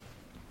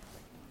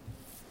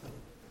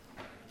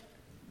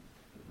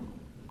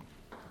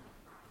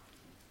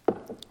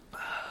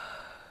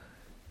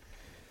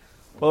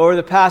Well, over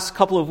the past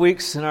couple of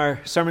weeks in our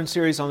sermon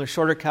series on the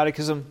Shorter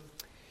Catechism,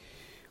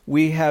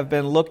 we have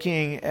been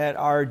looking at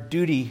our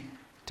duty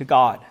to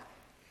God.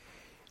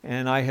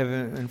 And I have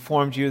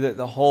informed you that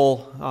the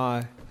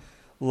whole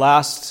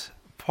last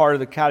part of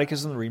the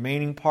Catechism, the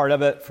remaining part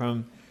of it,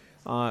 from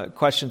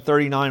question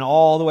 39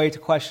 all the way to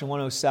question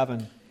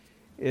 107,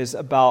 is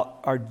about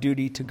our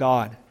duty to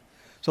God.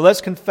 So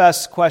let's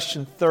confess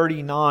question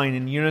 39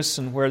 in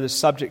unison where the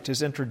subject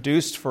is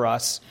introduced for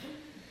us.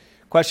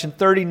 Question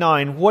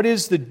 39, what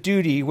is the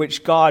duty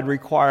which God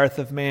requireth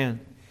of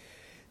man?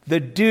 The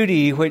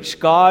duty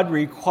which God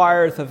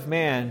requireth of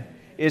man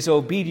is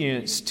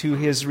obedience to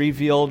His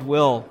revealed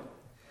will.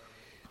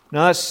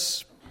 Now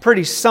that's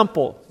pretty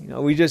simple.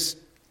 We just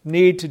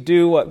need to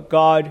do what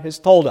God has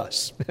told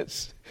us.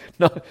 It's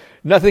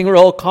nothing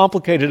real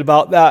complicated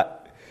about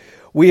that.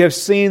 We have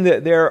seen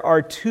that there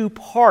are two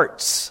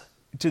parts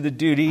to the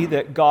duty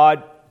that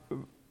God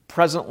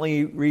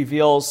presently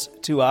reveals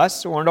to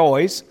us, or not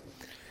always.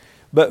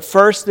 But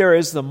first there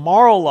is the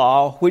moral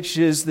law, which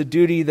is the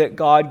duty that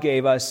God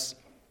gave us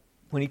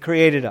when He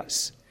created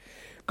us.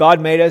 God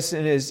made us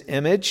in His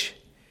image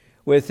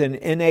with an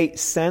innate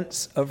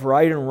sense of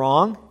right and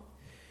wrong,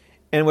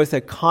 and with a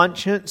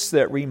conscience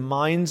that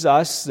reminds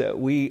us that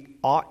we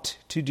ought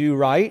to do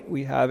right.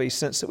 We have a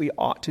sense that we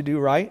ought to do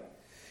right.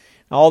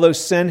 And although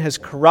sin has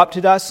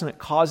corrupted us and it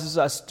causes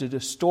us to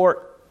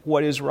distort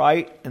what is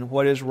right and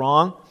what is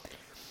wrong,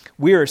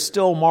 we are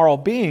still moral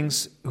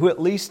beings who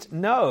at least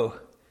know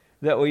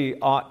that we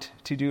ought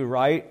to do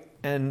right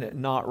and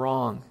not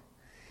wrong.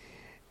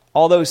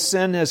 Although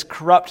sin has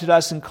corrupted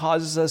us and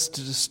causes us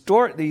to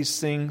distort these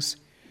things,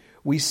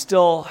 we're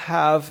still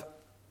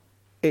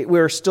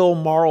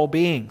moral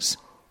beings.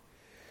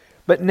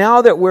 But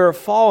now that we're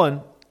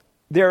fallen,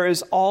 there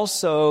is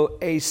also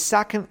a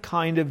second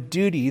kind of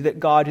duty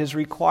that God has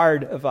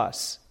required of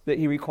us, that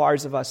He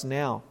requires of us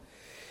now.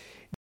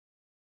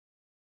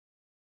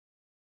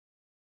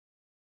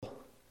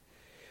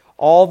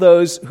 All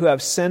those who have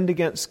sinned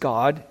against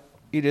God,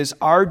 it is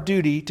our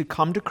duty to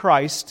come to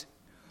Christ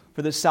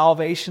for the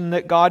salvation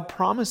that God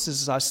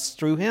promises us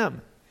through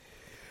Him.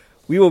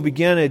 We will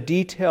begin a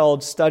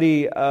detailed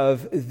study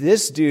of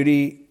this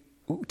duty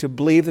to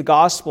believe the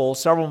gospel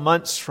several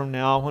months from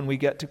now when we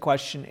get to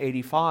question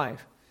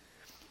 85.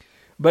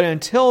 But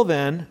until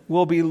then,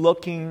 we'll be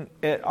looking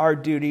at our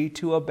duty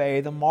to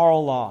obey the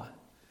moral law.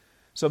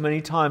 So many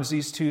times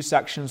these two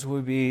sections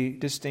will be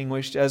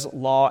distinguished as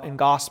law and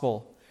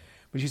gospel.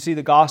 But you see,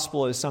 the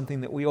gospel is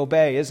something that we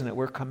obey, isn't it?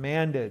 We're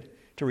commanded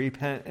to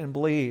repent and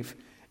believe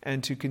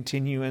and to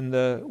continue in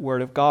the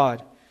Word of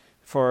God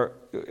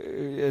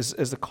as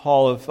the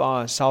call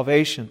of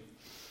salvation.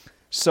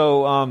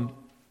 So,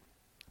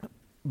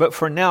 but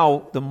for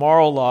now, the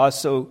moral law.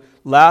 So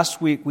last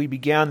week we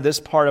began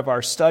this part of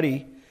our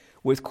study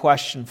with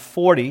question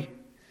 40.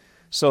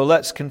 So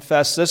let's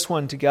confess this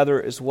one together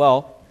as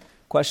well.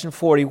 Question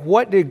 40,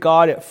 what did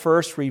God at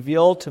first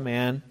reveal to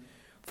man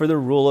for the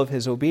rule of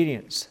his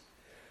obedience?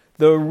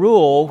 The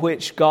rule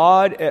which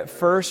God at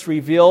first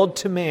revealed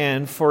to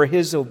man for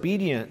his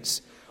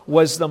obedience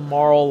was the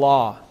moral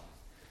law.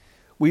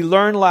 We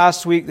learned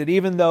last week that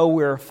even though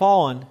we're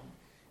fallen,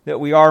 that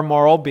we are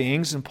moral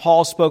beings, and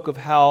Paul spoke of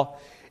how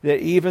that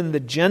even the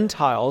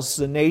Gentiles,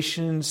 the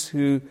nations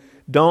who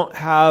don't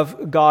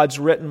have God's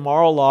written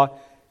moral law,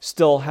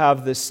 still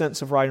have this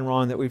sense of right and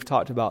wrong that we've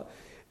talked about.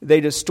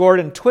 They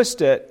distort and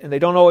twist it, and they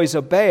don't always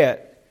obey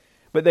it,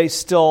 but they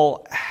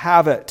still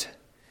have it.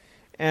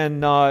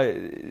 And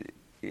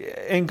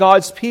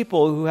God's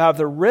people who have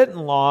the written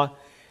law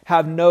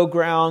have no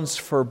grounds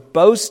for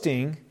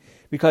boasting,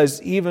 because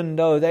even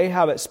though they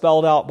have it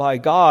spelled out by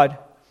God,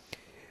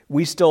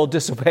 we still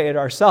disobey it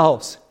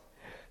ourselves.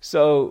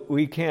 So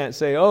we can't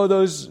say, oh,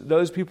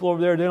 those people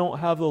over there, they don't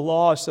have the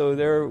law, so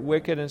they're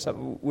wicked and stuff.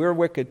 We're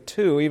wicked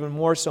too, even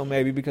more so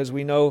maybe, because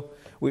we know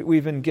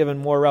we've been given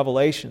more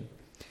revelation.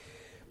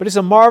 But it's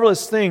a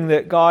marvelous thing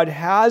that God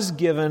has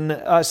given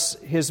us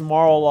His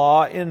moral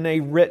law in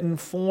a written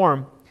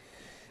form.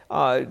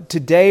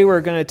 Today we're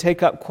going to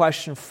take up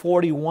question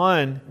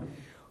 41,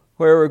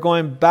 where we're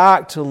going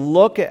back to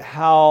look at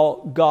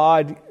how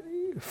God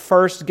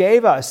first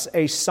gave us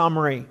a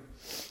summary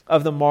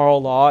of the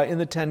moral law in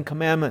the Ten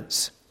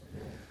Commandments.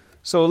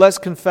 So let's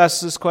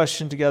confess this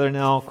question together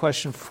now.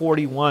 Question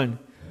 41.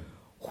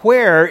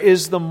 Where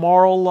is the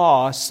moral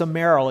law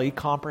summarily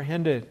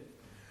comprehended?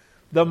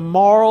 The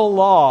moral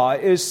law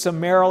is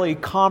summarily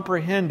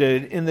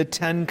comprehended in the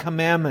Ten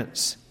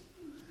Commandments.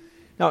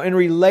 Now, in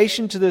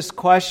relation to this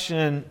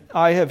question,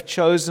 I have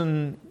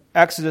chosen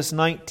Exodus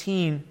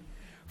 19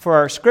 for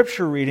our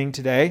scripture reading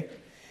today.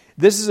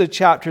 This is a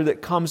chapter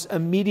that comes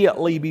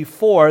immediately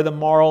before the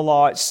moral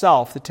law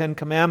itself, the Ten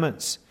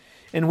Commandments,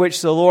 in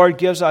which the Lord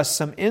gives us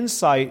some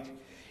insight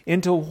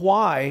into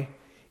why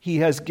He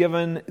has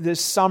given this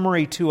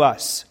summary to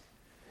us.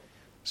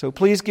 So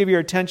please give your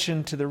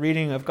attention to the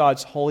reading of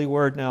God's holy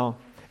word now.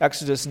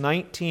 Exodus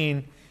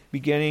 19,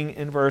 beginning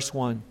in verse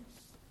 1.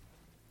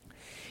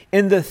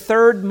 In the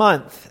 3rd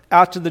month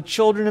after the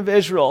children of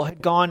Israel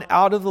had gone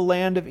out of the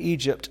land of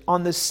Egypt,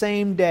 on the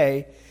same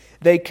day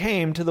they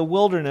came to the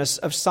wilderness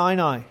of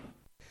Sinai.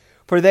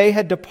 For they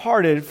had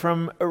departed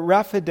from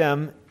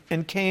Rephidim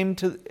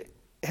and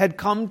had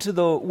come to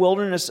the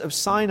wilderness of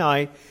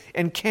Sinai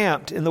and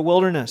camped in the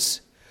wilderness.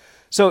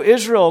 So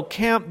Israel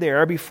camped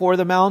there before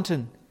the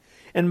mountain.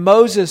 And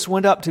Moses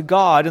went up to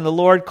God, and the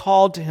Lord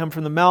called to him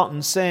from the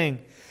mountain, saying,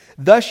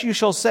 Thus you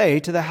shall say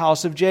to the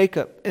house of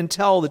Jacob, and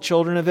tell the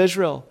children of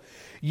Israel,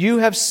 You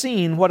have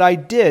seen what I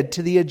did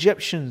to the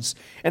Egyptians,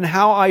 and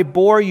how I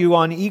bore you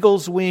on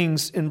eagle's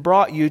wings and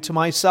brought you to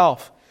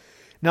myself.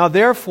 Now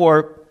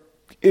therefore,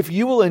 if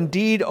you will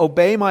indeed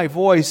obey my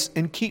voice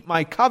and keep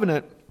my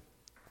covenant,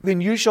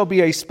 then you shall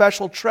be a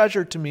special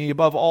treasure to me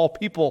above all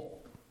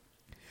people.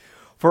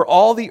 For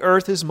all the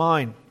earth is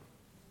mine,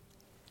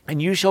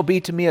 and you shall be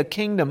to me a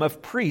kingdom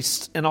of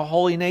priests and a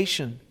holy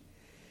nation.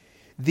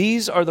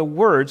 These are the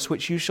words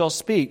which you shall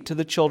speak to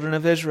the children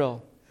of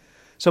Israel.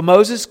 So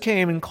Moses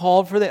came and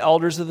called for the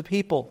elders of the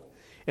people,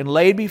 and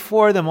laid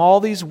before them all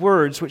these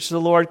words which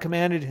the Lord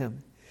commanded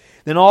him.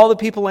 Then all the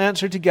people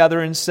answered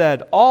together and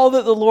said, All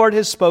that the Lord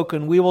has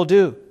spoken we will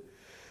do.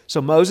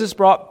 So Moses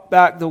brought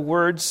back the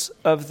words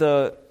of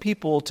the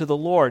people to the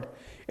Lord.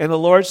 And the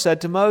Lord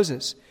said to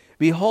Moses,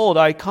 Behold,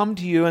 I come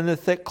to you in the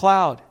thick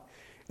cloud,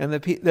 and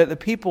that the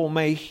people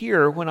may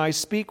hear when I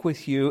speak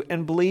with you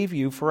and believe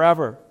you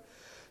forever.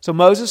 So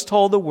Moses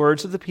told the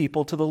words of the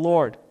people to the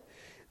Lord.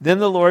 Then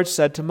the Lord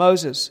said to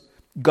Moses,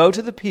 Go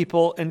to the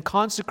people and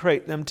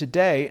consecrate them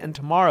today and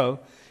tomorrow,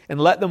 and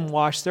let them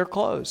wash their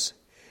clothes,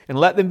 and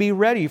let them be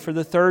ready for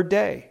the 3rd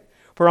day.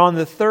 For on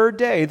the 3rd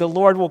day the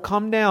Lord will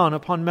come down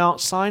upon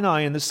Mount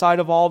Sinai in the sight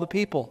of all the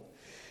people.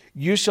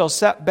 You shall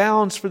set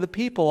bounds for the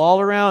people all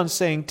around,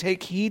 saying,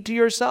 Take heed to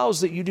yourselves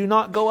that you do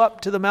not go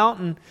up to the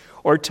mountain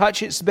or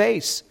touch its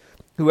base.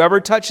 Whoever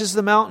touches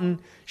the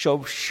mountain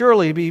shall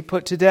surely be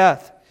put to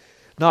death.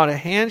 Not a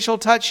hand shall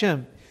touch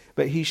him,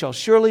 but he shall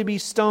surely be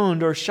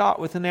stoned or shot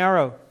with an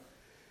arrow.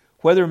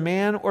 Whether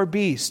man or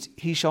beast,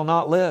 he shall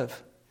not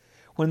live.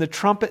 When the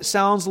trumpet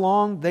sounds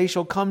long, they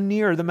shall come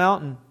near the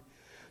mountain.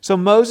 So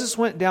Moses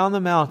went down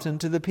the mountain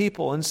to the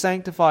people and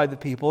sanctified the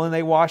people, and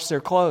they washed their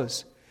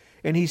clothes.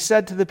 And he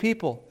said to the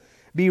people,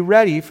 Be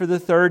ready for the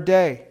 3rd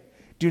day.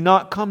 Do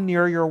not come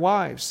near your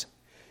wives.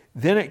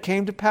 Then it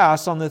came to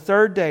pass on the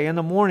 3rd day in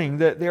the morning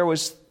that there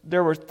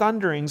were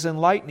thunderings and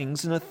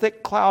lightnings and a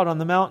thick cloud on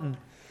the mountain.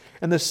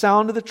 And the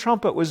sound of the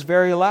trumpet was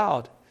very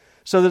loud,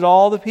 so that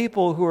all the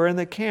people who were in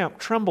the camp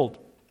trembled.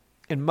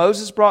 And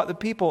Moses brought the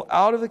people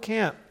out of the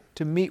camp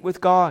to meet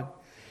with God.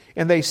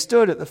 And they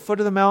stood at the foot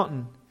of the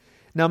mountain.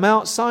 Now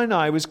Mount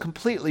Sinai was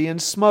completely in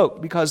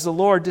smoke, because the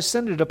Lord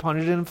descended upon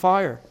it in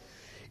fire.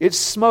 Its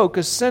smoke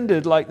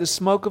ascended like the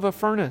smoke of a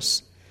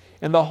furnace,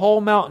 and the whole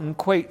mountain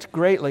quaked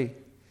greatly.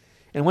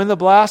 And when the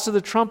blast of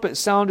the trumpet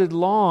sounded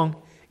long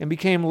and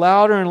became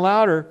louder and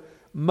louder,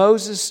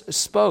 Moses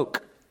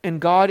spoke, and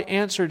God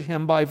answered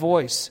him by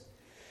voice.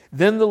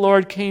 Then the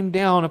Lord came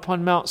down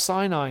upon Mount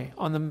Sinai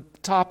on the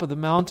top of the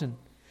mountain.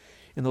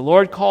 And the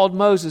Lord called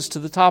Moses to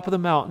the top of the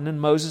mountain, and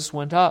Moses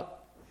went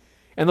up.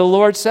 And the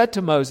Lord said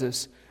to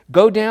Moses,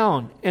 Go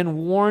down and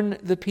warn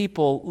the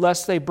people,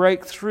 lest they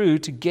break through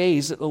to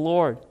gaze at the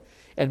Lord,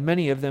 and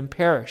many of them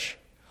perish.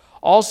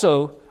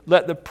 Also,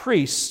 let the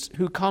priests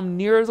who come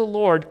near the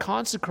Lord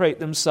consecrate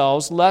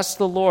themselves, lest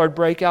the Lord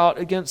break out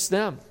against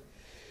them.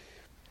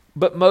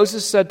 But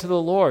Moses said to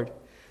the Lord,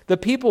 The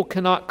people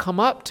cannot come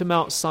up to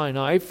Mount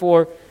Sinai,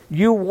 for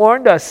you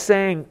warned us,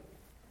 saying,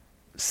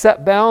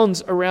 Set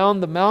bounds around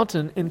the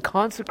mountain and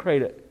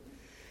consecrate it.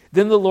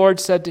 Then the Lord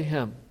said to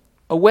him,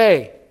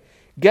 Away,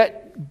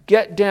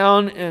 get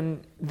down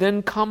and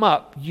then come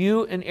up,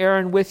 you and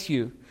Aaron with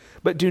you.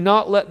 But do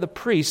not let the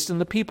priests and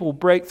the people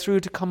break through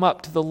to come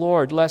up to the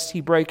Lord, lest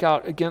he break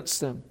out against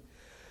them.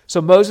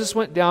 So Moses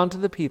went down to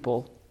the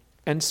people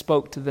and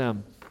spoke to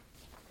them.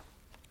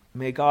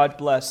 May God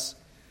bless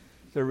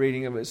the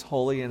reading of his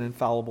holy and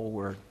infallible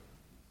word.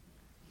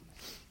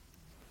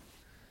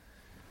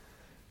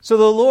 So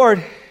the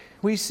Lord,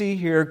 we see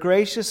here,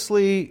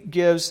 graciously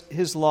gives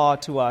his law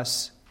to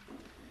us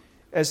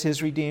as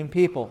his redeemed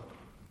people.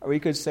 Or we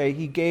could say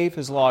he gave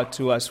his law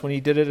to us when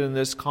he did it in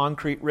this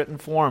concrete written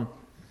form.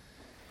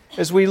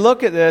 As we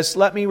look at this,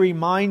 let me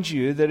remind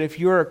you that if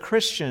you're a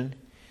Christian,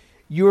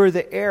 you are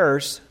the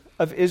heirs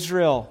of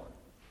Israel.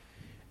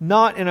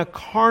 Not in a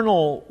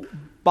carnal,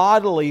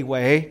 bodily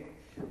way,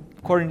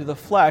 according to the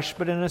flesh,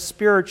 but in a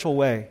spiritual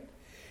way.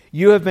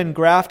 You have been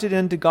grafted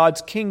into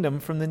God's kingdom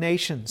from the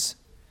nations.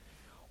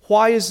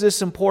 Why is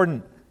this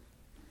important?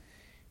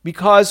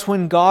 Because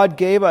when God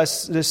gave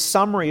us this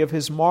summary of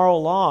his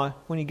moral law,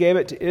 when he gave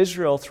it to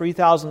Israel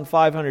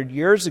 3,500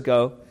 years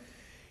ago,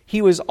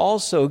 he was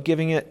also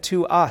giving it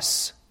to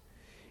us.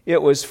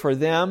 It was for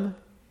them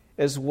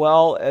as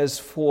well as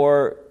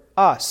for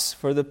us,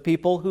 for the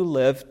people who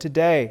live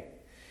today.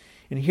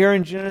 And here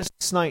in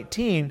Genesis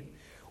 19,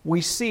 we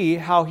see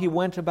how he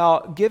went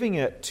about giving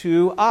it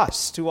to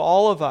us, to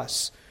all of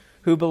us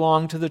who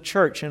belong to the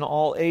church in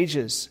all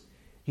ages.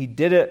 He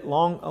did it a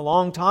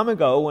long time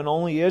ago when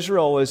only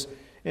Israel was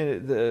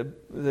the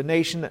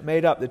nation that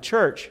made up the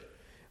church.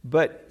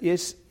 But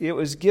it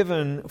was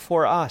given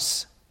for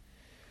us.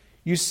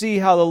 You see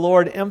how the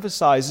Lord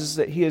emphasizes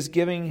that He is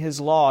giving His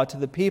law to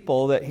the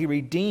people that He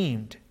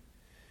redeemed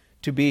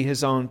to be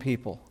His own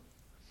people.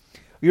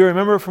 You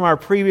remember from our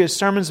previous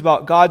sermons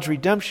about God's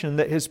redemption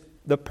that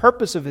the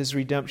purpose of His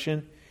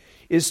redemption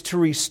is to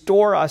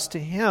restore us to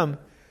Him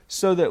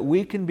so that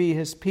we can be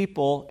His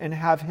people and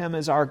have Him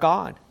as our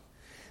God.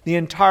 The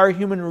entire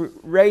human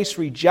race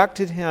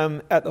rejected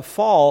Him at the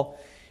fall,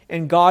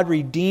 and God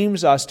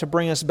redeems us to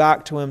bring us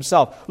back to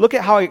Himself. Look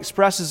at how He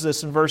expresses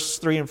this in verse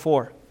 3 and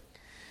 4.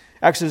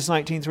 Exodus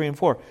 19, 3 and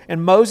 4.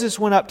 And Moses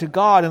went up to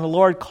God, and the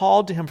Lord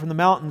called to him from the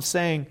mountain,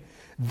 saying,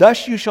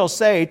 Thus you shall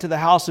say to the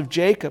house of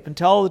Jacob, and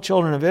tell the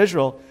children of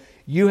Israel,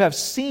 You have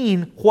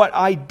seen what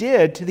I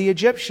did to the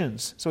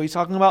Egyptians. So He's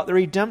talking about the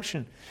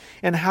redemption.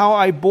 And how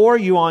I bore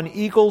you on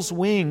eagle's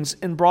wings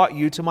and brought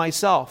you to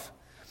myself.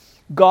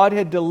 God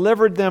had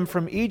delivered them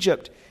from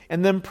Egypt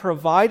and then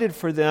provided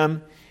for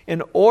them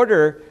in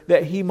order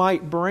that He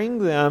might bring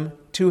them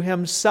to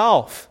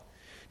Himself,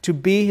 to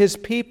be His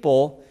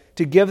people,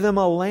 to give them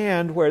a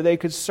land where they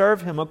could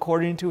serve Him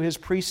according to His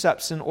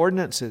precepts and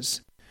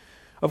ordinances.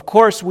 Of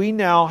course, we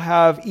now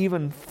have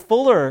even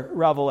fuller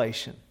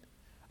revelation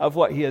of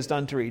what He has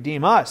done to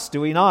redeem us,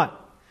 do we not?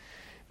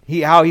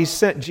 How He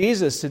sent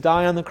Jesus to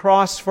die on the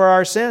cross for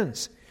our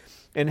sins,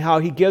 and how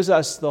He gives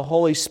us the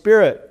Holy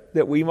Spirit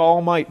that we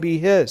all might be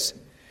His.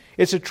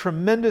 It's a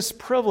tremendous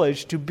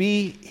privilege to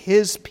be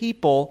His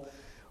people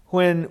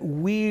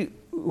when we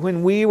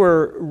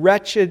were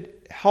wretched,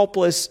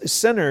 helpless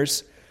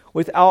sinners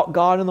without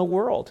God in the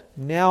world.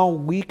 Now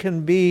we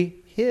can be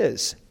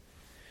His.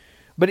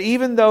 But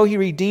even though He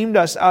redeemed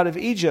us out of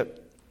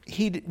Egypt,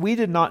 we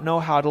did not know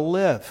how to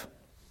live.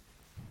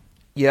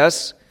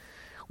 Yes,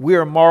 we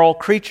are moral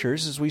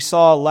creatures, as we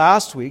saw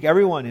last week.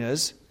 Everyone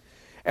is.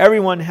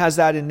 Everyone has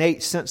that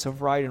innate sense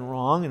of right and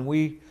wrong, and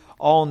we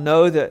all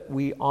know that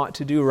we ought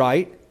to do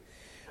right.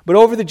 But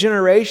over the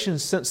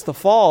generations since the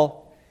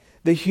fall,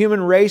 the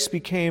human race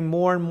became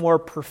more and more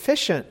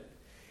proficient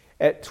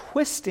at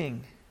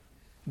twisting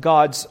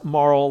God's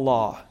moral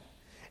law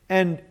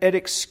and at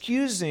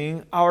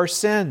excusing our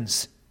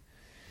sins.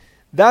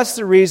 That's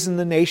the reason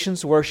the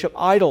nations worship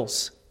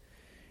idols,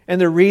 and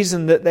the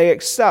reason that they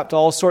accept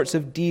all sorts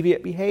of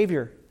deviant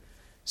behavior,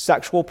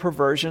 sexual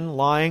perversion,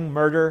 lying,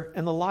 murder,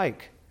 and the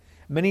like.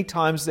 Many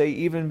times they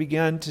even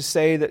begin to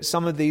say that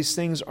some of these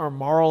things are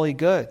morally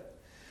good.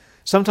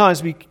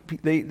 Sometimes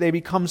they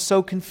become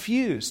so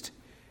confused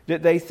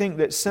that they think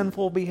that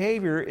sinful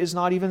behavior is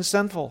not even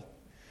sinful.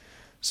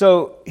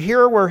 So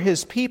here were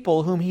His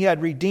people whom He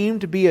had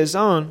redeemed to be His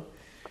own,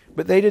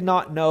 but they did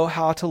not know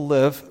how to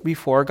live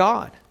before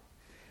God.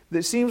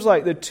 It seems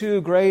like the two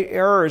great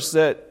errors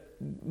that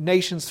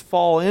nations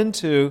fall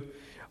into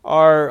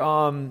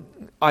are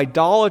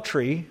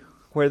idolatry,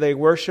 where they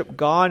worship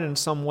God in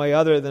some way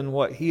other than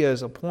what He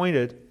has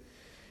appointed,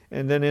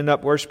 and then end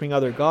up worshiping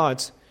other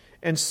gods,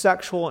 and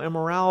sexual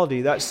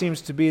immorality. That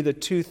seems to be the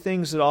two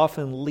things that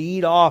often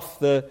lead off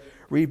the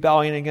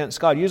rebellion against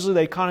God. Usually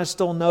they kind of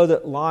still know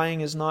that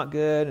lying is not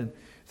good, and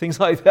things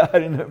like that,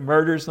 and that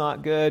murder's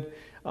not good,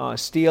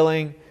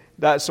 stealing,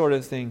 that sort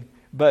of thing.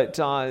 But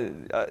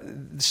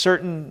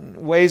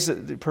certain ways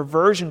that the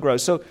perversion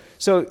grows.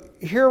 So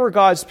here were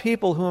God's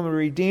people whom He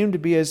redeemed to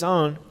be His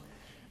own,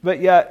 but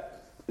yet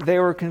they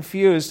were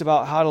confused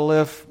about how to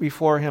live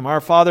before Him.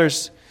 Our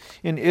fathers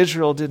in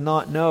Israel did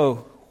not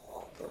know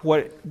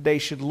what they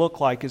should look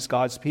like as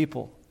God's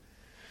people.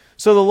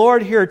 So the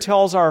Lord here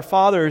tells our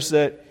fathers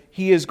that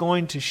He is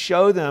going to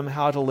show them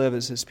how to live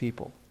as His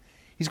people.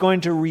 He's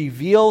going to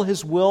reveal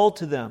His will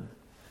to them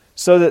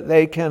so that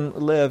they can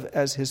live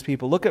as His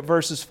people. Look at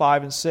verses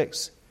 5 and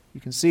 6. You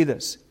can see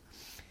this.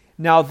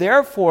 Now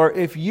therefore,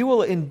 if you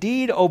will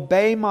indeed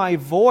obey my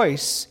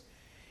voice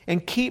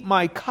and keep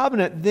my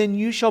covenant, then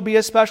you shall be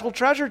a special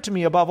treasure to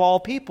me above all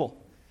people.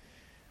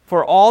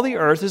 For all the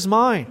earth is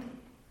mine.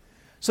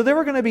 So they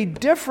were going to be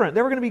different.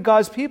 They were going to be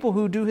God's people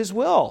who do His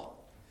will.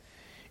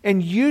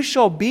 And you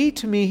shall be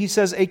to me, He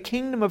says, a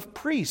kingdom of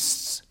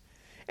priests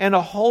and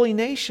a holy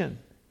nation.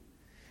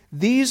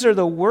 These are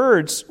the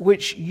words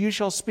which you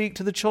shall speak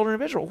to the children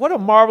of Israel. What a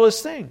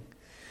marvelous thing.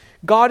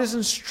 God is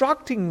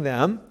instructing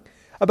them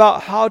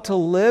about how to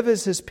live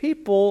as His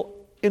people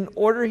in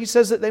order, He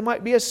says, that they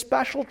might be a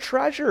special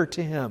treasure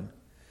to Him.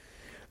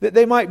 That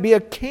they might be a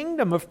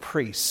kingdom of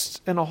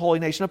priests and a holy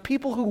nation, of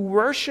people who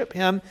worship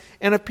Him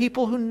and of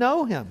people who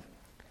know Him.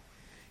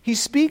 He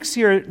speaks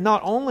here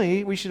not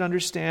only, we should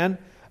understand,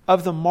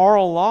 of the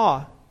moral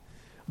law,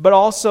 but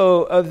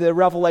also of the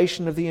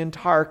revelation of the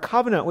entire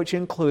covenant, which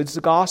includes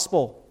the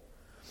gospel.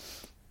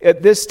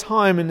 At this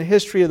time in the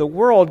history of the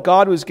world,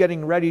 God was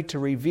getting ready to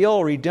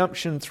reveal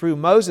redemption through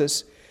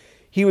Moses.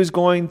 He was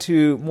going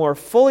to more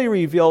fully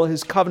reveal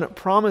His covenant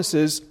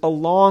promises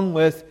along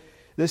with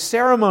the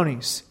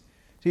ceremonies.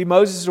 See,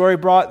 Moses has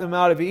already brought them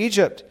out of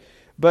Egypt,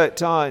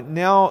 But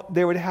now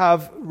they would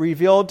have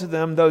revealed to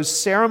them those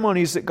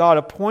ceremonies that God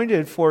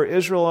appointed for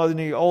Israel in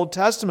the Old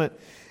Testament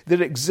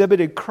that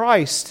exhibited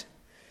Christ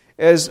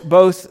as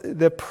both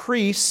the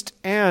priest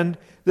and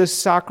the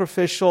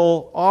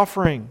sacrificial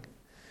offering.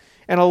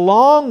 And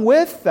along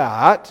with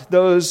that,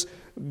 those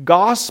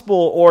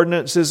gospel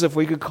ordinances, if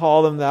we could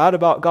call them that,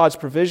 about God's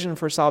provision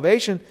for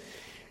salvation,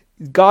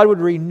 God would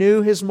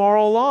renew His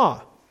moral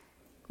law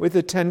with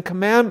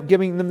the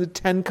giving them the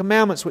 10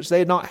 Commandments, which they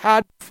had not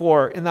had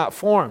before in that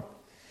form.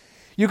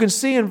 You can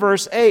see in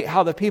verse 8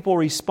 how the people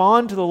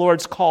respond to the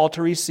Lord's call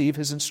to receive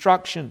His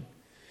instruction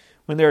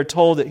when they are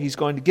told that He's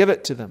going to give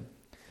it to them.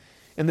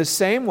 In the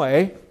same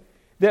way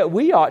that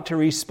we ought to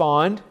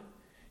respond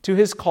to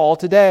His call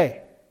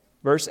today.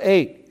 Verse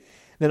 8,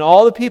 then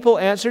all the people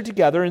answered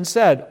together and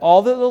said,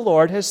 all that the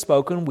Lord has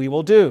spoken we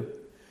will do.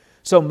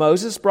 So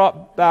Moses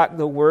brought back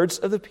the words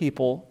of the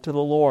people to the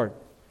Lord.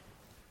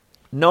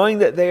 Knowing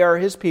that they are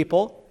His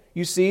people,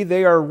 you see,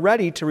 they are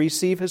ready to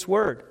receive His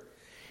word.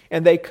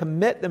 And they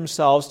commit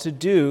themselves to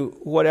do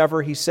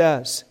whatever He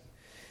says.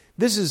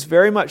 This is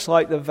very much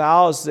like the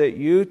vows that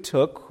you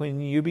took when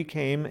you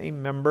became a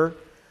member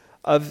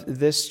of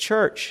this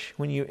church,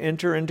 when you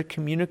enter into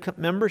communicant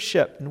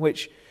membership, in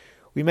which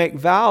we make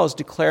vows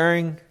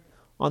declaring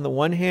on the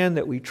one hand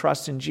that we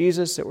trust in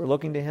Jesus, that we're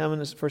looking to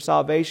Him for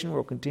salvation,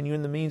 we'll continue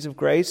in the means of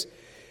grace,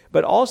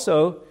 but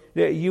also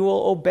that you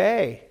will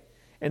obey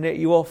and that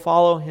you will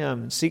follow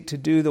Him and seek to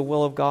do the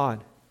will of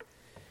God.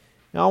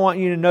 Now I want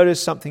you to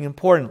notice something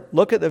important.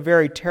 Look at the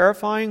very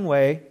terrifying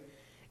way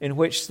in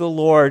which the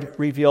Lord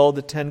revealed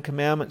the 10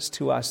 Commandments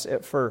to us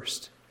at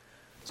first.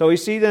 So we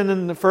see then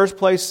in the first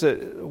place a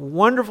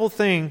wonderful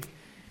thing,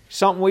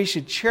 something we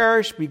should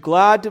cherish, be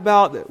glad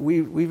about, that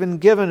we've been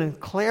given in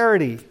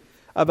clarity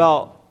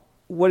about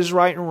what is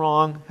right and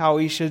wrong, how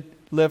we should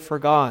live for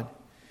God.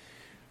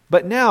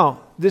 But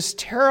now, this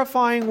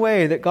terrifying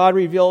way that God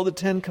revealed the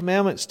 10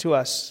 Commandments to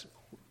us,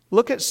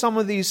 look at some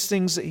of these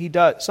things that He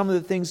does, some of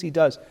the things He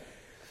does.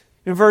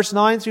 In verse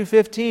 9 through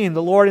 15,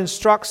 the Lord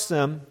instructs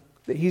them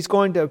that He's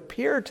going to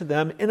appear to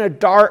them in a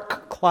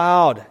dark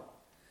cloud.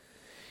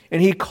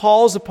 And He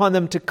calls upon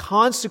them to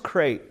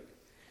consecrate,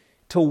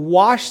 to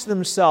wash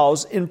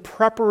themselves in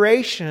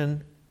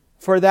preparation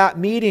for that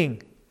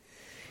meeting.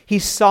 He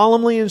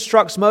solemnly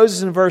instructs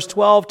Moses in verse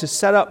 12 to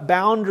set up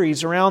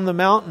boundaries around the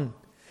mountain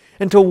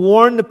and to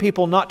warn the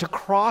people not to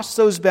cross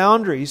those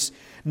boundaries,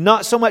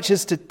 not so much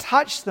as to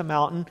touch the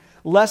mountain,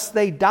 lest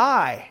they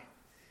die,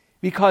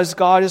 because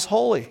God is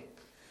holy.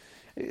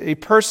 A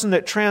person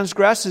that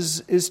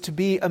transgresses is to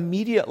be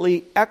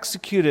immediately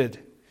executed,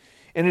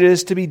 and it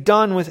is to be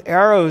done with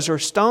arrows or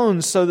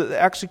stones so that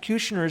the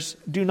executioners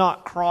do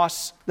not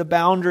cross the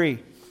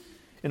boundary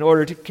in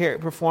order to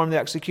perform the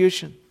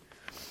execution.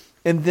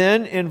 And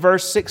then in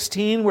verse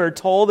 16, we're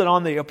told that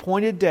on the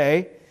appointed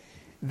day,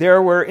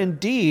 there were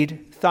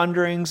indeed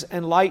thunderings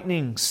and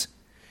lightnings,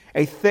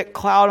 a thick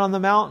cloud on the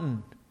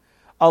mountain,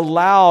 a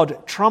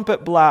loud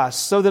trumpet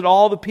blast, so that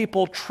all the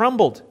people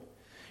trembled.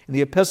 In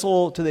the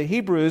epistle to the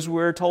Hebrews,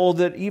 we're told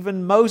that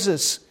even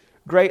Moses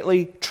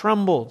greatly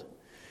trembled.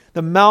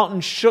 The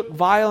mountain shook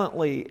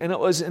violently, and it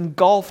was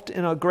engulfed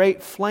in a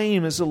great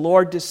flame as the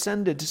Lord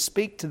descended to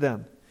speak to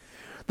them.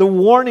 The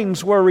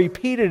warnings were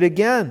repeated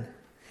again,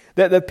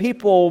 that the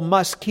people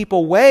must keep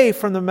away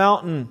from the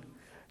mountain,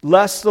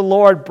 lest the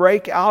Lord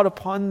break out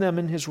upon them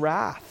in His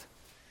wrath.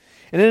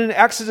 And then in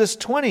Exodus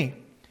 20,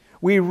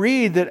 we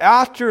read that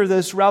after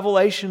this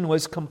revelation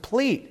was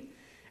complete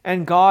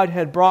and God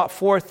had brought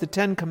forth the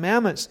 10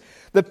 Commandments,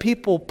 the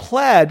people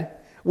pled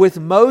with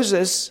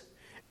Moses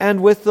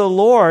and with the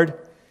Lord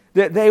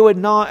that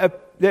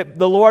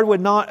the Lord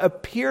would not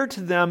appear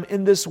to them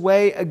in this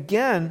way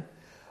again,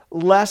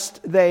 lest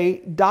they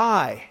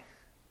die.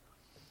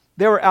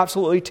 They were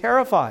absolutely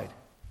terrified.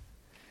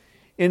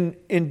 In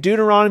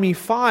Deuteronomy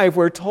 5,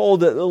 we're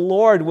told that the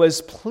Lord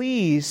was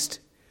pleased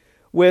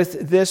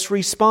with this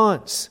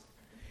response.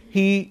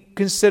 He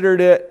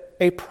considered it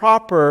a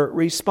proper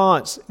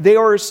response. They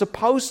were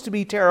supposed to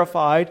be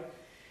terrified,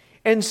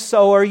 and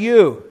so are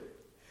you.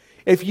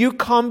 If you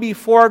come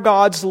before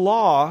God's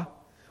law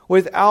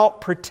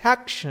without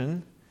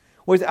protection,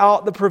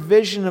 without the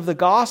provision of the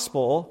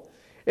gospel,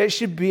 it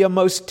should be a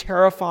most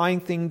terrifying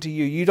thing to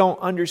you. You don't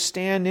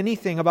understand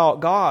anything about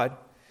God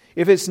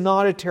if it's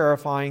not a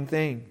terrifying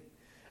thing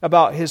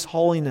about His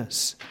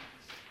holiness.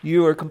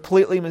 You are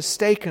completely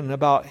mistaken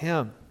about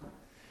Him.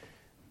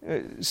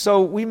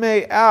 So we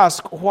may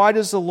ask, why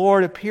does the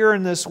Lord appear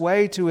in this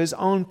way to His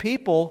own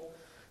people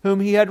whom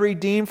He had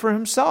redeemed for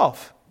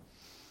Himself?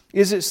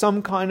 Is it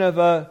some kind of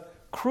a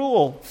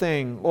cruel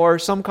thing or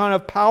some kind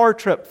of power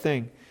trip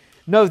thing?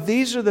 No,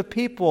 these are the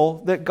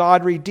people that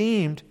God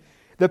redeemed,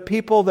 the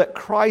people that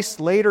Christ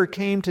later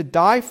came to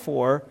die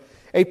for,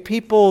 a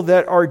people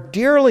that are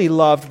dearly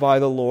loved by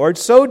the Lord,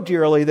 so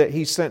dearly that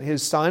He sent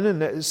His Son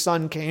and that His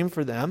Son came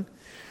for them.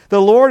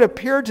 The Lord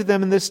appeared to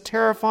them in this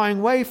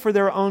terrifying way for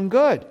their own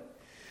good,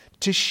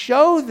 to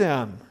show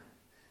them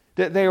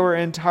that they were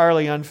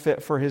entirely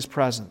unfit for His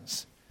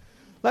presence.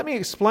 Let me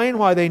explain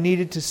why they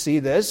needed to see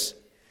this,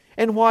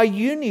 and why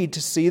you need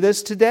to see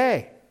this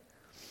today.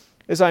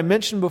 As I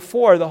mentioned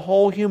before, the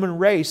whole human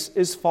race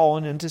is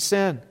fallen into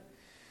sin.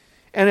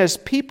 And as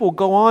people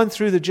go on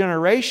through the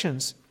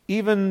generations,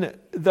 even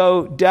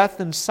though death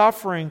and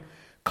suffering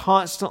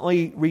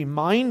constantly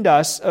remind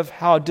us of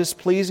how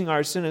displeasing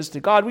our sin is to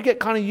God, we get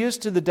kind of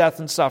used to the death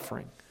and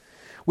suffering.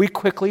 We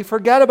quickly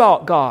forget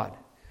about God.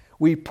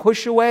 We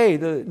push away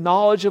the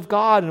knowledge of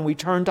God and we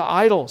turn to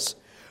idols.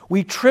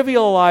 We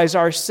trivialize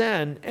our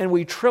sin and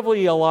we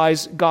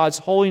trivialize God's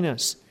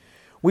holiness.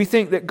 We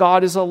think that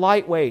God is a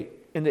lightweight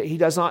and that He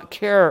does not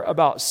care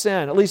about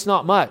sin, at least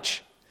not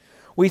much.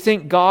 We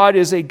think God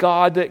is a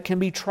God that can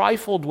be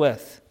trifled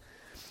with.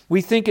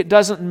 We think it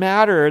doesn't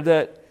matter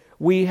that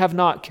we have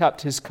not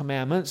kept His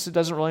commandments. It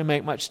doesn't really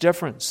make much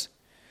difference.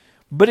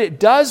 But it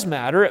does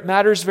matter. It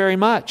matters very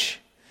much.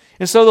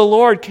 And so the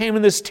Lord came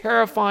in this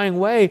terrifying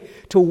way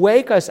to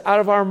wake us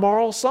out of our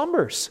moral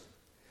slumbers,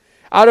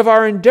 out of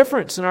our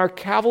indifference and our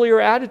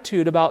cavalier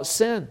attitude about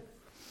sin.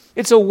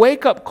 It's a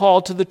wake-up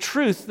call to the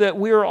truth that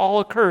we are all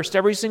accursed,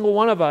 every single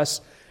one of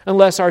us,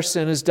 unless our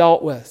sin is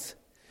dealt with.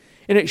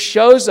 And it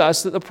shows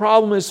us that the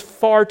problem is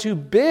far too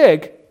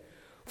big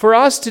for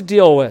us to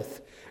deal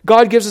with.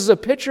 God gives us a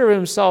picture of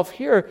Himself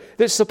here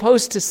that's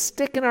supposed to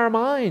stick in our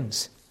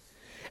minds.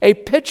 A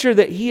picture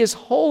that He is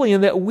holy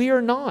and that we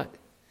are not.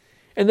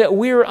 And that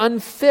we are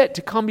unfit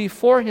to come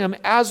before Him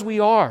as we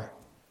are.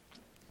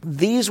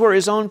 These were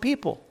His own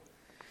people.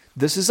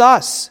 This is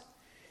us.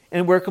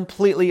 And we're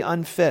completely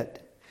unfit.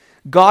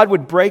 God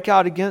would break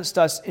out against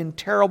us in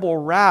terrible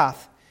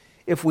wrath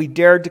if we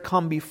dared to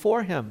come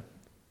before Him.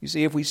 You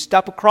see, if we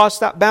step across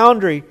that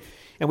boundary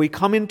and we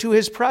come into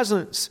His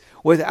presence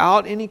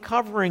without any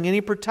covering,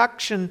 any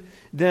protection,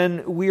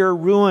 then we are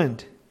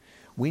ruined.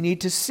 We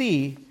need to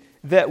see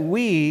that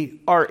we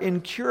are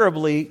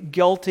incurably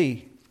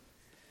guilty.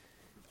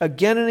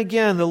 Again and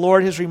again, the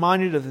Lord has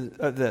reminded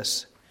of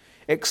this.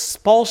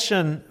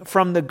 Expulsion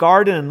from the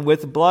garden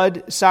with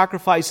blood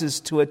sacrifices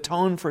to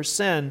atone for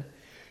sin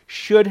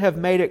should have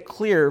made it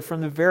clear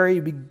from the very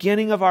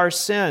beginning of our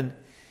sin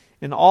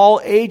in all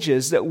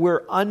ages that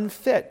we're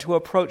unfit to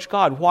approach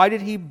God. Why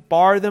did He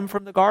bar them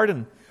from the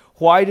garden?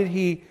 Why did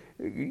He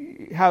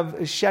have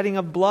a shedding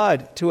of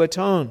blood to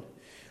atone?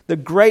 The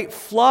great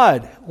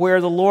flood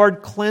where the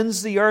Lord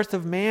cleansed the earth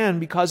of man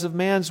because of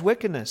man's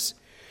wickedness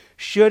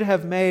should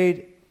have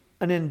made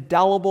an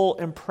indelible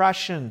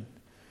impression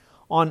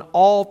on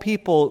all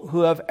people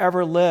who have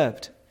ever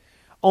lived.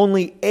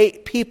 Only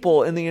 8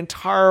 people in the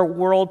entire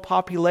world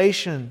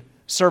population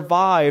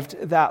survived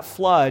that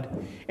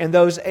flood, and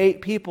those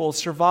 8 people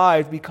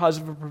survived because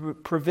of a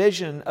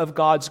provision of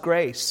God's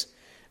grace,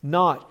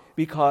 not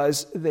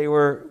because they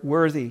were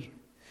worthy.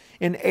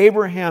 In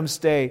Abraham's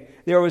day,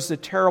 there was the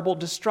terrible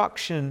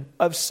destruction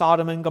of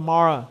Sodom and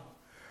Gomorrah.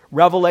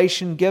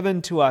 Revelation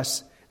given to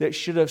us that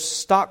should have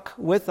stuck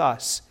with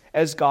us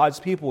as God's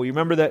people. You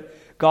remember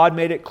that God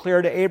made it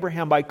clear to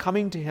Abraham by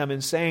coming to him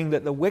and saying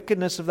that the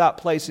wickedness of that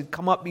place had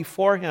come up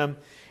before him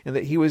and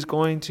that He was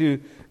going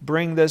to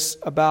bring this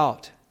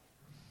about.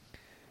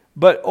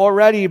 But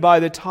already by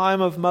the time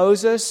of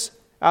Moses,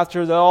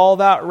 after all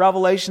that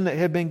revelation that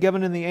had been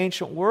given in the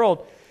ancient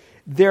world,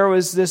 there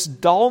was this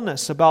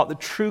dullness about the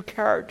true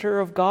character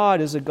of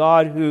God as a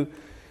God who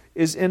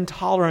is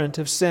intolerant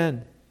of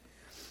sin.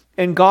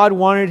 And God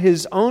wanted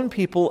His own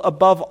people,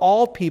 above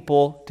all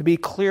people, to be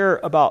clear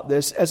about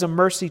this as a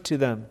mercy to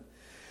them.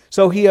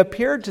 So He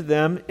appeared to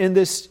them in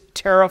this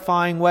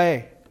terrifying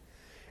way.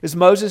 As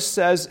Moses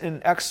says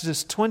in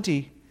Exodus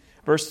 20,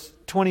 verse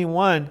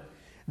 21,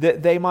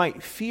 that they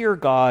might fear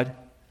God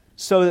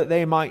so that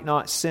they might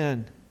not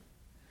sin.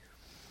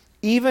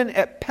 Even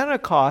at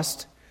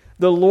Pentecost,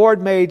 the Lord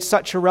made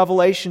such a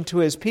revelation to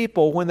His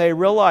people when they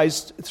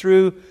realized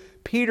through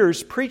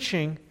Peter's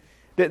preaching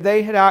that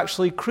they had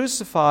actually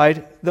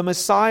crucified the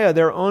Messiah,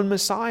 their own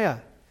Messiah.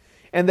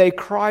 And they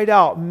cried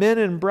out, "Men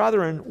and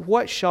brethren,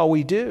 what shall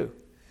we do?"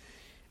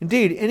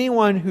 Indeed,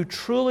 anyone who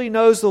truly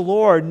knows the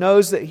Lord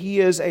knows that He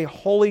is a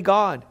holy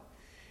God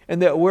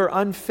and that we're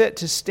unfit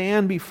to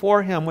stand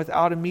before Him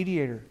without a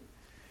mediator.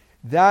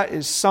 That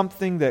is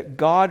something that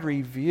God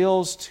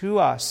reveals to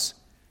us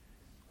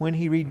when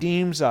He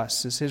redeems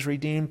us as His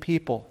redeemed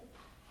people.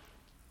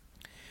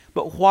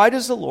 But why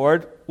does the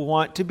Lord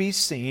want to be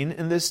seen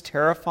in this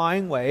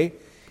terrifying way,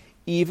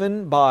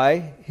 even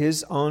by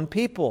His own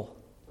people?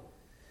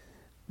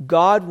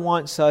 God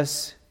wants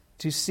us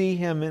to see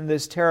Him in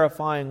this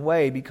terrifying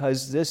way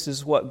because this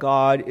is what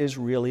God is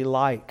really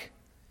like.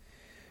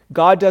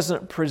 God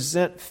doesn't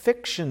present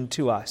fiction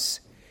to us.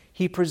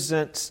 He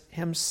presents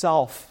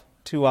Himself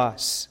to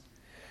us.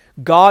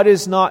 God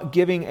is not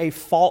giving a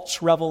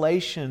false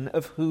revelation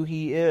of who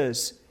He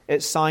is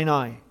at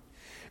Sinai.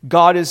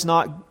 God is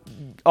not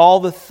all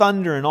the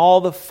thunder and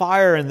all the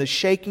fire and the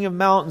shaking of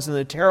mountains and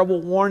the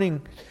terrible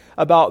warning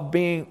about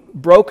being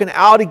broken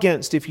out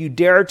against if you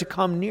dare to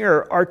come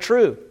near are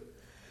true.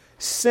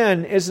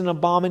 Sin is an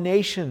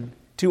abomination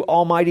to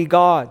Almighty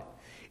God.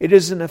 It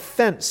is an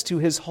offense to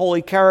His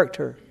holy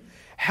character.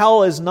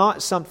 Hell is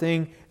not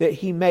something that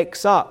He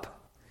makes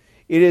up.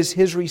 It is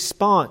His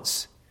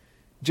response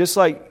just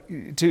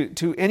like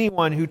to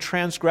anyone who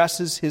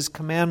transgresses His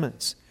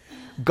commandments.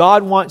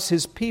 God wants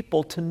His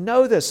people to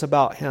know this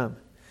about Him.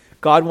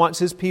 God wants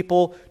His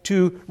people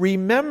to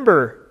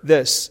remember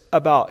this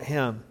about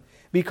Him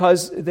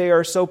because they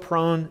are so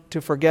prone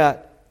to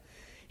forget.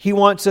 He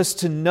wants us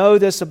to know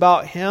this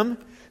about Him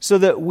so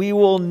that we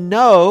will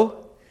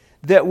know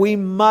that we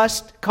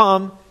must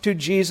come to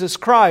Jesus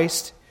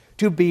Christ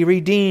to be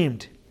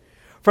redeemed.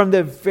 From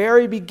the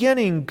very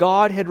beginning,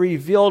 God had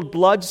revealed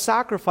blood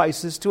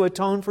sacrifices to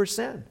atone for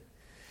sin.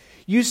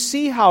 You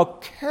see how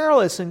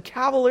careless and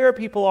cavalier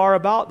people are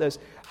about this.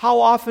 How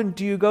often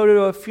do you go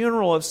to a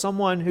funeral of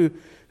someone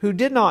who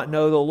did not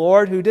know the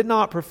Lord, who did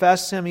not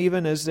profess Him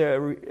even as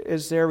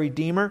their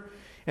Redeemer?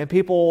 And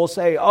people will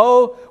say,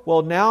 oh,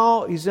 well,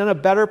 now he's in a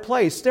better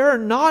place. They're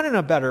not in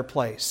a better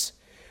place.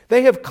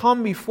 They have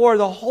come before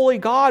the holy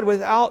God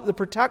without the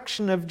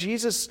protection of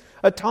Jesus'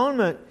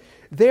 atonement.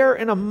 They're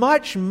in a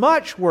much,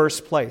 much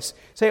worse place.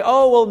 Say,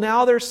 oh, well,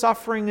 now their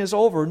suffering is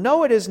over.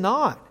 No, it is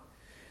not.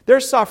 Their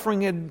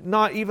suffering had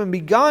not even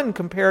begun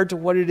compared to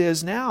what it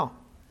is now.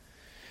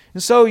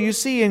 And so you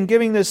see, in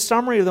giving this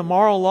summary of the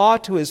moral law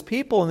to His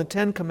people in the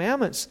Ten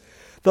Commandments,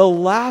 the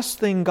last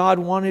thing God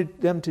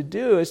wanted them to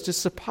do is to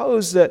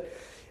suppose that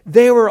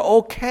they were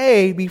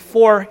okay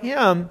before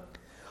Him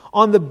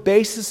on the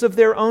basis of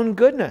their own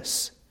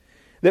goodness.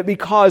 That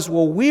because,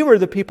 well, we were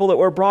the people that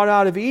were brought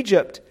out of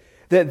Egypt,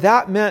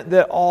 that meant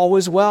that all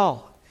was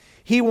well.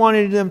 He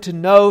wanted them to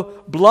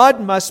know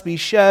blood must be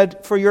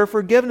shed for your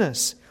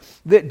forgiveness.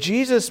 That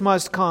Jesus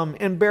must come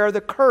and bear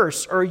the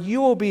curse, or you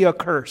will be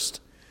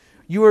accursed.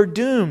 You are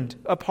doomed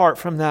apart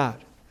from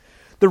that.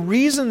 The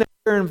reason that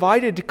we're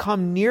invited to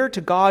come near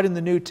to God in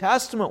the New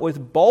Testament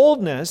with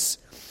boldness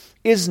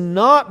is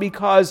not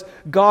because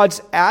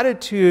God's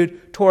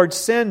attitude towards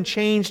sin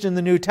changed in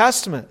the New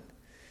Testament.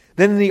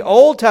 Then in the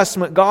Old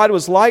Testament, God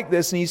was like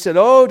this, and He said,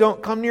 oh,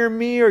 don't come near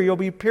me or you'll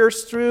be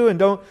pierced through, and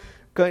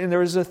there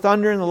was the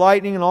thunder and the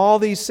lightning and all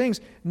these things.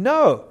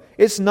 No,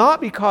 it's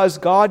not because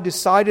God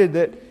decided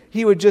that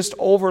He would just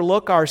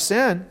overlook our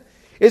sin.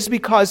 It's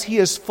because He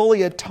has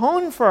fully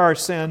atoned for our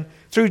sin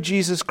through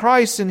Jesus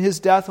Christ and His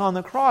death on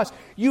the cross.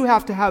 You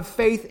have to have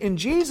faith in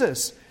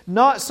Jesus,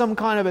 not some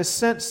kind of a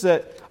sense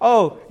that,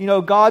 oh,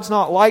 God's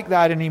not like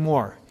that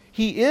anymore.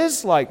 He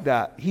is like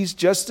that. He's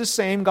just the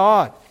same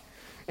God.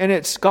 And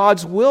it's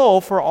God's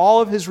will for all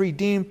of His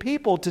redeemed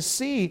people to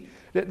see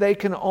that they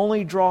can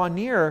only draw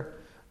near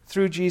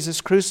through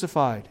Jesus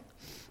crucified.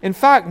 In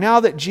fact,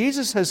 now that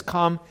Jesus has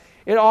come,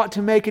 it ought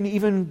to make an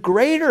even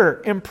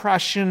greater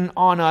impression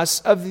on us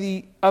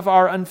of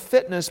our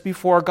unfitness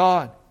before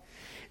God.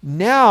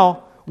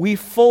 Now we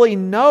fully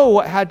know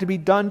what had to be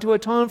done to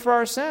atone for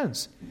our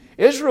sins.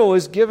 Israel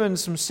was given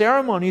some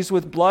ceremonies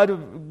with blood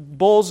of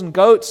bulls and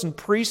goats and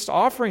priests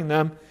offering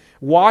them,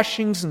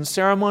 washings and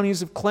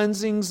ceremonies of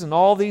cleansings and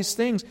all these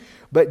things.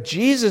 But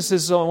Jesus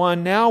is the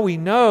one now we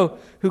know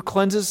who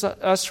cleanses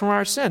us from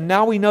our sin.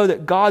 Now we know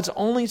that God's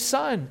only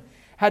Son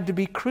had to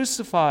be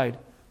crucified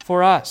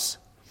for us.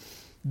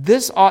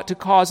 This ought to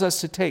cause us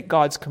to take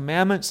God's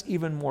commandments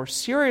even more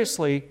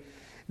seriously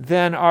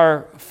than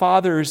our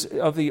fathers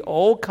of the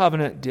Old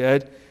Covenant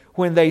did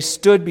when they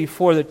stood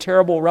before the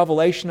terrible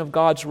revelation of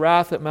God's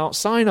wrath at Mount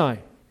Sinai.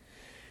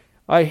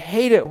 I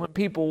hate it when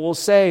people will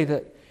say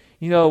that,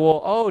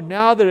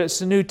 now that it's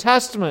the New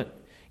Testament,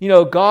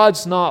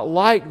 God's not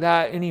like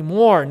that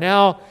anymore.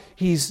 Now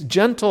He's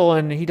gentle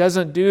and He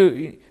doesn't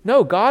do...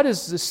 No, God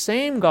is the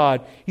same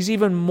God. He's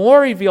even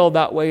more revealed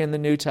that way in the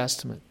New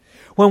Testament.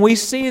 When we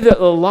see that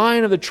the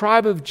Lion of the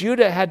tribe of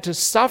Judah had to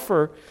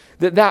suffer,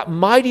 that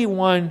mighty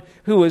one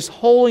who was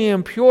holy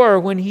and pure,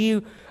 when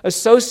He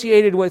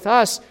associated with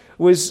us,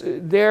 was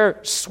there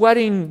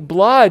sweating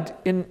blood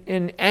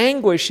in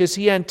anguish as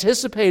He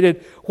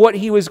anticipated what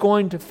He was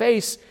going to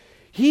face.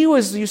 He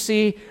was, you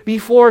see,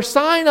 before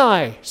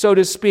Sinai, so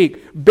to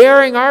speak,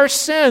 bearing our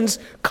sins,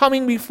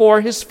 coming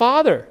before His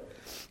Father.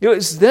 It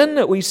was then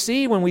that we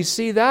see, when we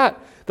see that,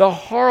 the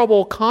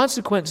horrible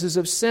consequences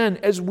of sin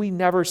as we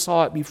never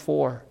saw it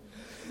before.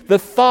 The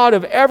thought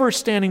of ever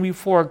standing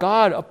before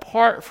God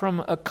apart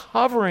from a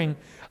covering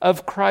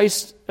of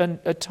Christ's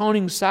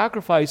atoning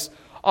sacrifice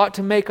ought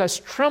to make us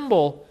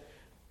tremble,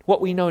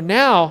 what we know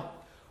now,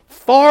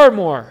 far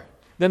more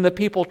than the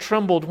people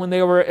trembled when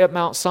they were at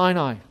Mount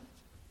Sinai.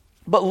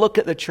 But look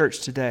at the church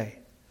today.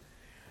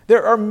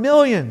 There are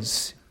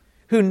millions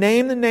who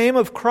name the name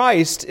of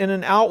Christ in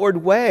an outward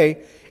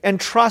way and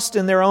trust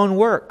in their own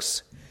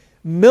works.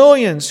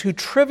 Millions who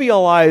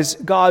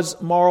trivialize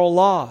God's moral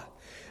law.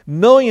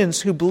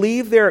 Millions who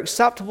believe they're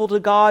acceptable to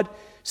God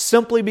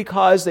simply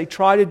because they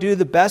try to do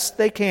the best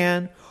they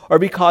can, or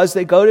because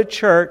they go to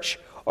church,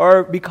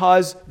 or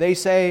because they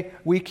say,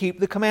 we keep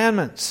the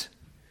commandments.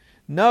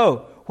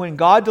 No, when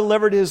God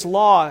delivered His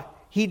law,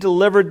 He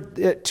delivered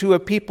it to a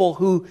people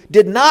who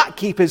did not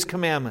keep His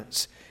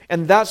commandments.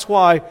 And that's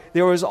why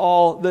there was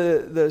all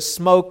the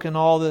smoke and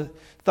all the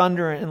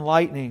thunder and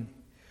lightning.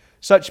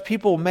 Such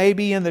people may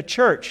be in the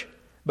church,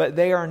 but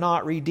they are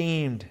not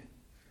redeemed.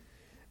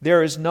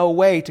 There is no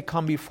way to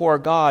come before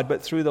God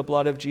but through the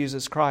blood of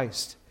Jesus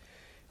Christ.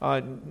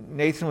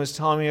 Nathan was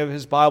telling me of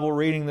his Bible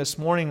reading this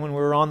morning when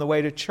we were on the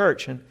way to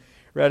church and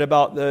read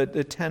about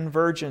the 10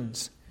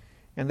 virgins.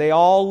 And they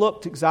all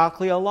looked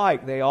exactly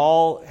alike. They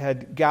all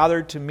had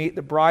gathered to meet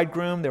the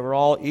bridegroom. They were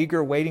all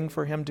eager, waiting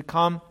for him to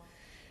come.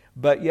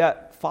 But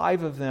yet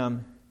 5 of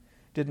them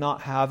did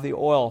not have the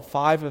oil.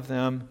 5 of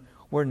them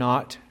were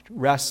not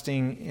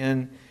resting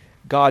in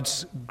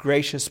God's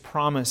gracious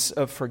promise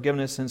of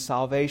forgiveness and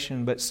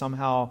salvation, but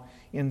somehow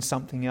in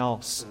something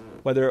else.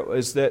 Whether it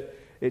was that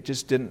it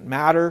just didn't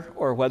matter,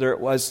 or whether it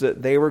was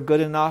that they were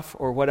good enough,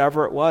 or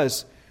whatever it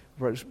was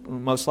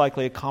most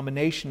likely a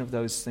combination of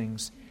those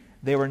things.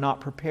 They were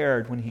not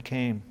prepared when he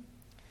came.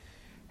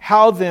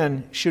 How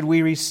then should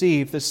we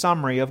receive the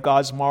summary of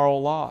God's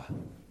moral law,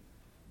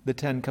 the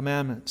 10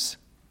 commandments?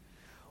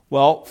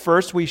 Well,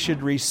 first we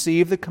should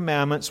receive the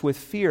commandments with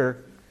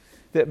fear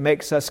that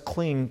makes us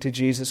cling to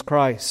Jesus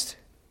Christ.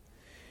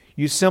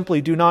 You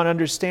simply do not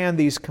understand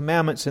these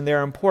commandments and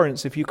their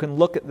importance if you can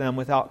look at them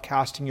without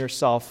casting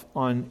yourself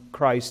on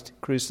Christ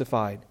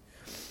crucified.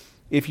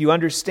 If you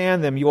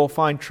understand them, you will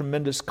find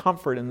tremendous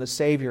comfort in the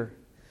Savior.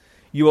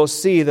 You will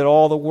see that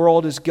all the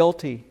world is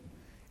guilty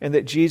and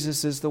that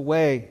Jesus is the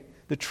way,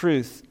 the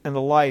truth, and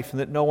the life, and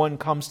that no one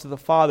comes to the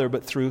Father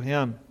but through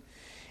Him.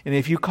 And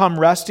if you come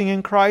resting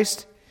in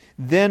Christ,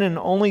 then and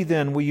only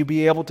then will you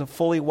be able to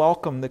fully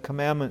welcome the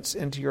commandments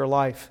into your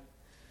life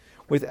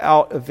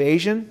without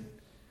evasion,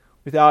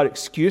 without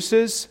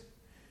excuses,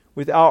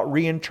 without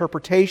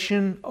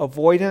reinterpretation,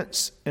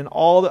 avoidance, and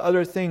all the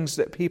other things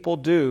that people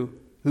do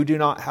who do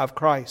not have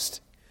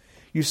Christ.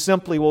 You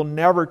simply will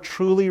never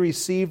truly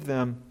receive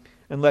them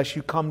unless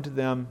you come to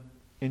them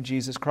in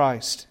Jesus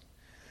Christ.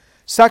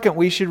 Second,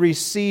 we should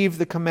receive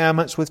the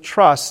commandments with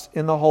trust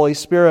in the Holy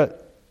Spirit.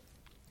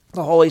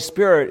 The Holy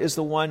Spirit is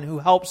the one who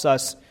helps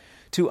us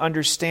to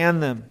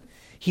understand them.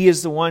 He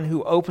is the one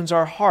who opens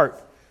our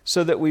heart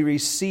so that we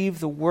receive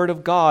the Word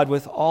of God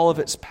with all of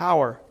its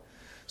power,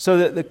 so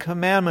that the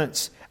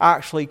commandments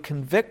actually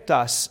convict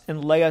us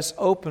and lay us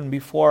open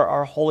before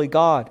our holy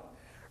God.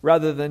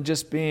 Rather than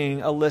just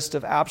being a list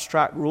of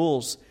abstract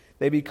rules,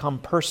 they become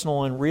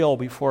personal and real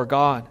before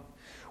God.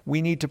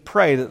 We need to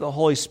pray that the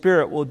Holy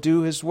Spirit will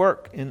do His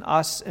work in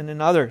us and in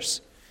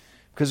others,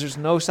 because there's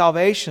no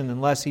salvation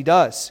unless He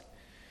does.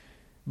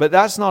 But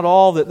that's not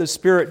all that the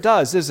Spirit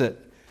does, is it?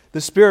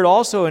 The Spirit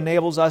also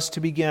enables us to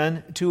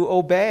begin to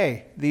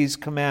obey these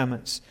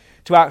commandments,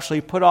 to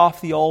actually put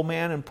off the old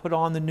man and put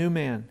on the new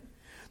man.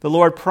 The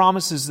Lord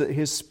promises that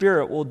His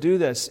Spirit will do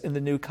this in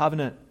the new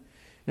covenant.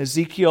 In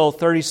Ezekiel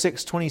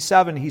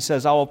 36:27, He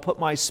says, I will put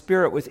my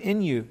Spirit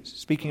within you,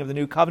 speaking of the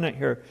new covenant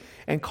here,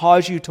 and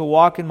cause you to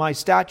walk in my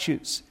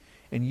statutes,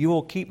 and you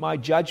will keep my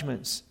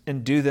judgments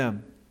and do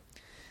them.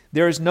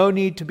 There is no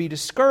need to be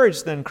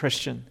discouraged then,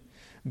 Christian.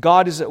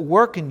 God is at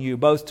work in you,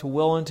 both to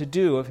will and to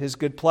do of His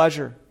good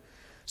pleasure.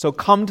 So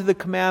come to the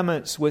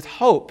commandments with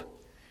hope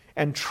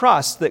and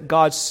trust that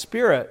God's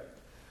Spirit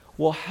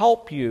will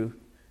help you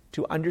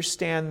to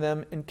understand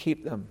them and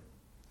keep them.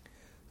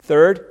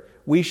 Third,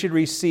 we should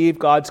receive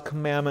God's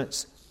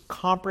commandments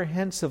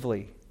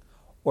comprehensively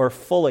or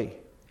fully.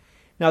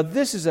 Now,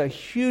 this is a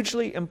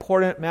hugely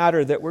important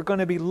matter that we're going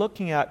to be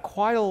looking at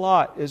quite a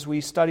lot as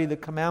we study the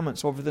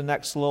commandments over the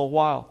next little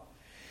while.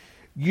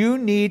 You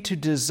need to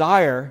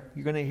desire,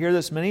 you're going to hear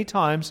this many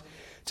times,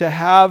 to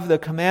have the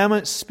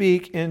commandments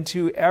speak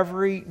into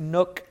every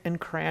nook and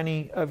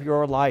cranny of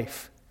your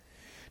life,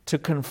 to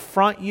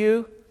confront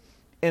you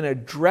and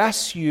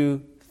address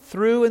you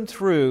through and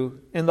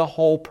through in the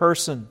whole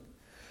person.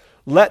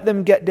 Let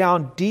them get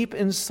down deep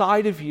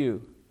inside of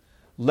you.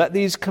 Let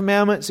these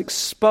commandments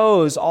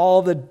expose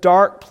all the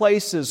dark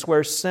places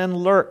where sin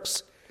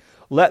lurks.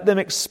 Let them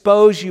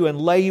expose you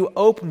and lay you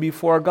open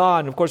before God.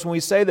 And of course, when we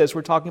say this,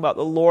 we're talking about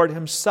the Lord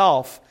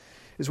Himself.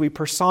 As we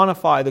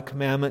personify the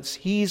commandments,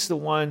 He's the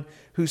one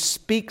who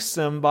speaks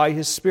them by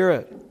His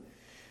Spirit.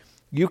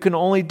 You can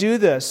only do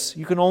this.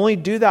 You can only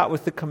do that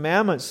with the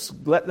commandments.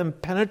 Let them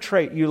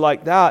penetrate you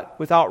like that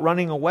without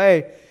running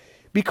away,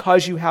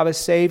 because you have a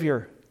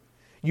Savior.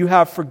 You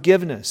have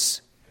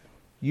forgiveness.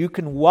 You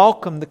can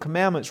welcome the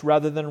commandments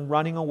rather than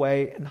running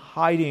away and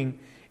hiding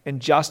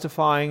and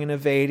justifying and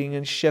evading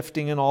and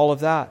shifting and all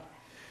of that.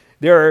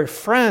 There are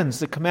friends.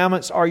 The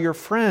commandments are your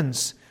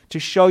friends to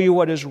show you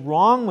what is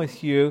wrong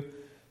with you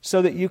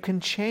so that you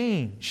can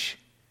change,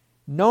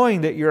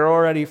 knowing that you're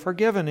already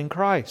forgiven in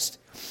Christ.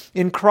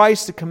 In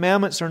Christ, the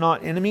commandments are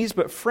not enemies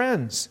but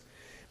friends,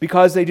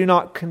 because they do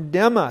not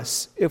condemn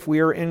us if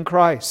we are in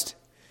Christ.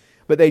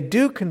 But they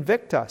do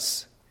convict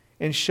us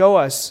and show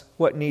us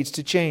what needs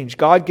to change.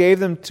 God gave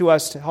them to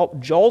us to help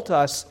jolt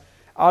us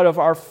out of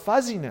our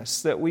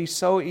fuzziness that we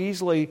so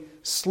easily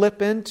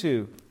slip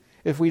into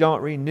if we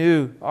don't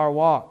renew our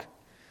walk.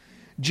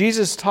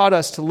 Jesus taught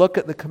us to look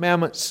at the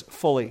commandments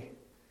fully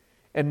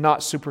and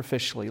not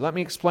superficially. Let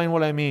me explain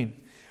what I mean.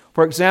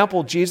 For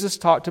example, Jesus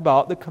talked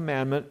about the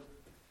commandment,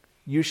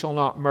 you shall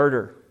not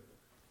murder.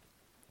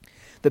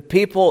 The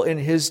people in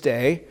His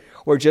day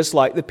were just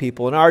like the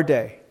people in our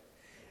day.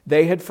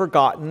 They had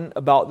forgotten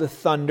about the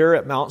thunder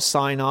at Mount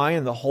Sinai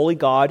and the holy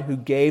God who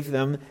gave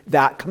them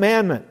that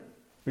commandment.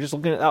 We're just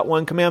looking at that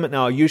one commandment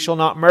now, you shall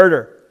not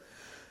murder.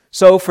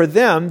 So for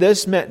them,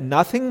 this meant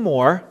nothing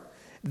more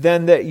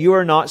than that you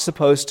are not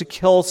supposed to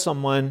kill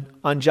someone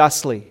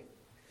unjustly.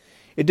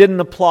 It didn't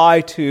apply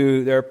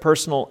to their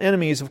personal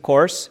enemies, of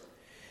course,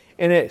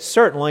 and it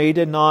certainly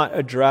did not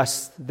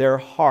address their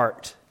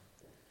heart.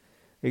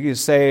 You can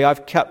say,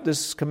 I've kept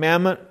this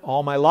commandment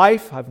all my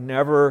life. I've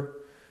never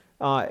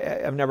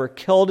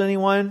killed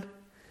anyone.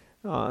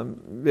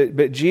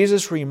 But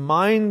Jesus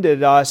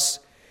reminded us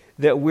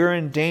that we're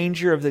in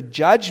danger of the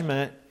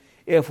judgment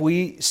if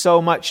we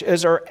so much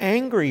as are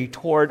angry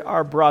toward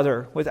our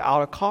brother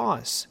without a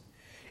cause.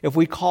 If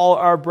we call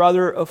our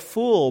brother a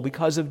fool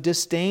because of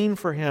disdain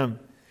for him,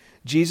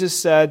 Jesus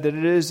said that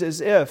it is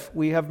as if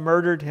we have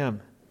murdered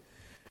him.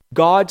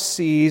 God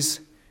sees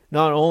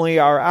not only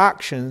our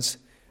actions,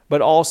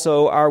 but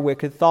also our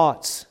wicked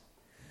thoughts,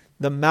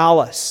 the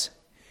malice.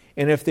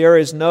 And if there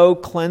is no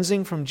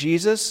cleansing from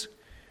Jesus,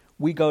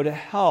 we go to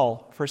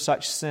hell for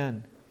such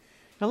sin.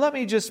 Now let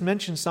me just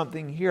mention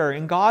something here.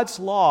 In God's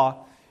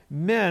law,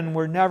 men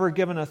were never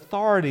given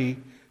authority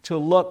to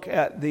look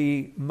at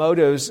the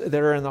motives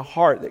that are in the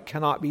heart that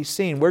cannot be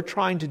seen. We're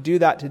trying to do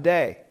that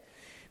today.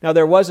 Now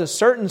there was a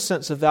certain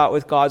sense of that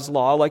with God's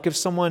law, like if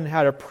someone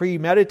had a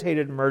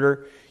premeditated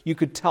murder, you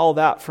could tell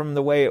that from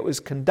the way it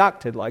was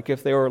conducted. Like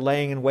if they were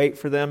laying in wait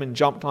for them and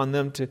jumped on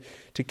them to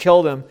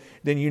kill them,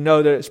 then you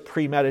know that it's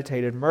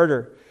premeditated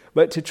murder.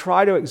 But to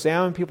try to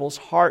examine people's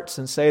hearts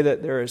and say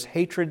that there is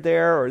hatred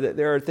there or that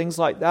there are things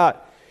like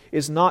that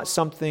is not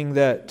something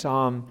that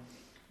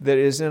that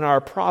is in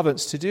our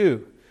province to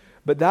do.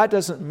 But that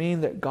doesn't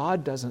mean that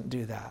God doesn't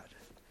do that.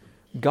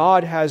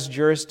 God has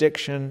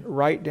jurisdiction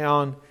right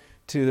down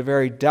to the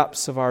very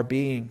depths of our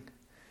being.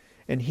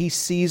 And He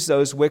sees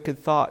those wicked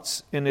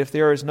thoughts. And if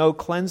there is no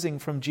cleansing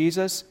from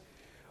Jesus,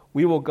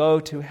 we will go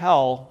to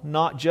hell,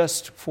 not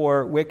just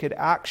for wicked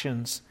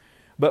actions,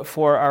 but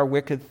for our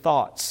wicked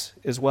thoughts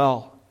as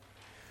well.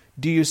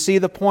 Do you see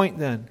the point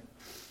then?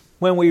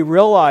 When we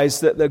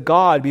realize that the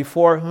God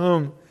before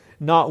whom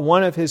not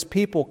one of His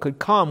people could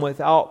come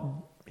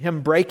without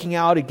Him breaking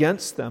out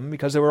against them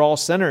because they were all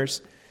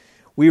sinners,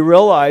 we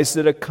realize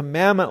that a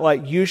commandment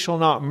like you shall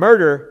not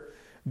murder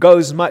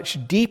goes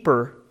much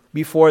deeper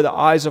before the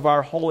eyes of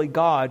our holy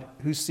God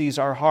who sees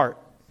our heart.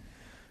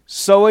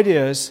 So it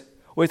is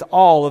with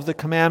all of the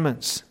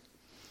commandments.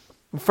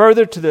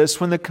 Further to this,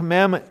 when the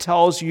commandment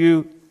tells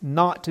you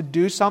not to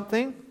do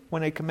something,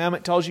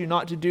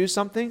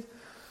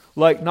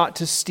 like not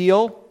to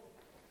steal,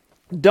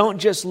 don't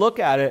just look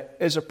at it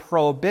as a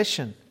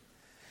prohibition.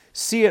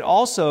 See it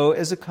also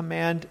as a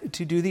command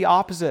to do the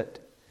opposite,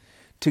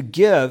 to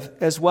give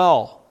as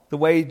well. The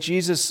way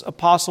Jesus,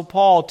 Apostle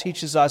Paul,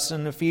 teaches us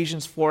in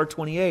Ephesians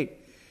 4:28.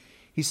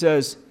 He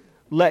says,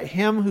 "Let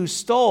him who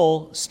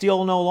stole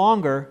steal no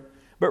longer,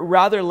 but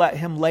rather let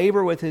him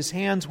labor with his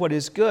hands what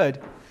is good,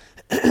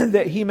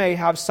 that he may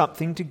have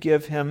something to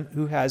give him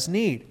who has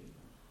need."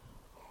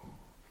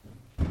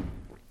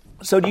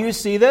 So do you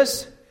see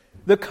this?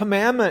 The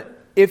commandment,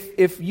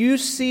 if you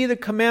see the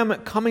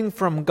commandment coming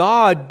from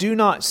God, do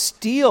not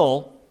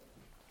steal,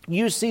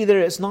 you see that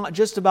it's not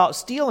just about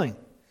stealing.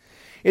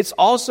 It's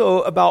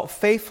also about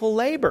faithful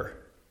labor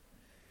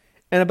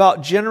and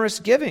about generous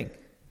giving.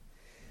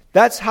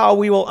 That's how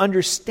we will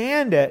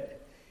understand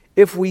it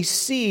if we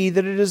see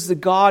that it is the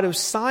God of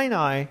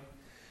Sinai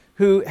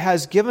who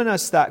has given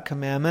us that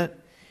commandment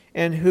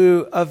and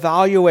who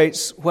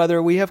evaluates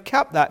whether we have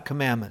kept that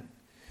commandment.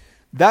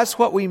 That's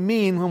what we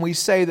mean when we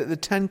say that the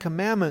Ten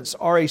Commandments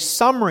are a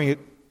summary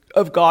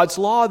of God's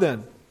law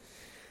then.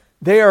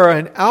 They are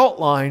an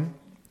outline,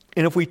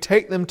 and if we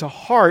take them to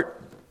heart,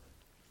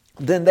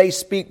 then they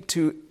speak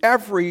to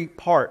every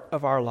part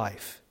of our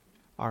life.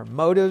 Our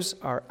motives,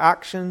 our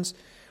actions,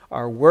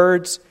 our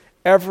words,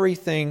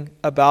 everything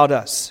about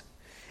us.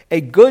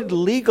 A good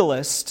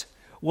legalist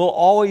will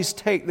always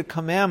take the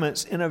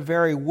commandments in a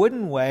very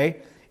wooden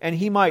way, and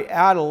he might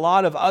add a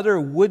lot of other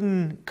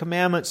wooden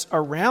commandments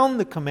around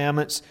the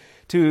commandments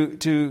to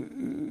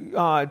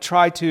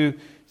try to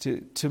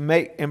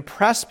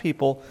impress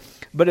people.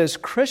 But as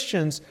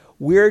Christians,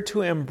 we're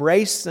to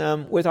embrace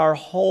them with our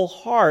whole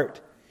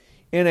heart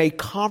in a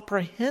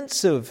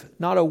comprehensive,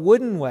 not a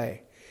wooden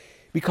way,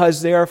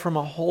 because they are from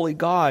a holy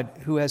God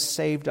who has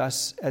saved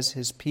us as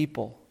His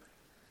people.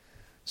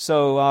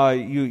 So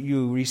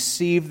you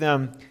receive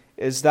them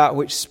as that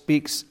which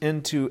speaks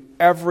into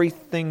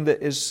everything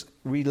that is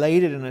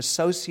related and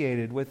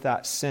associated with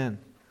that sin.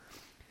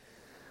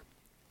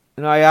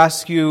 And I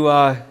ask you,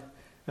 I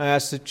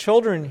ask the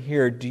children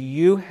here, do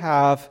you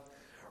have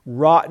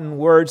rotten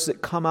words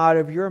that come out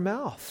of your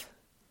mouth?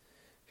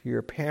 To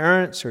your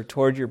parents or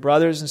toward your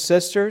brothers and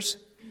sisters?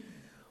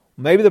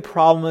 Maybe the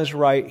problem is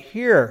right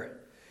here.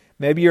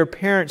 Maybe your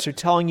parents are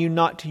telling you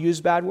not to use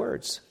bad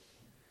words.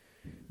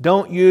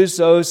 Don't use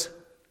those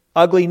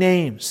ugly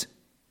names.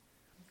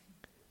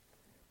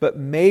 But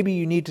maybe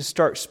you need to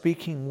start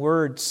speaking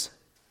words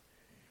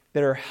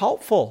that are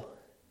helpful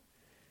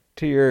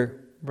to your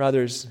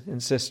brothers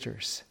and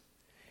sisters.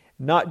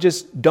 Not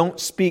just don't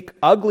speak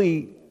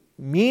ugly,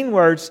 mean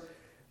words,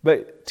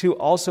 but to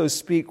also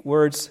speak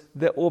words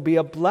that will be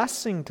a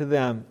blessing to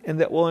them and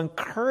that will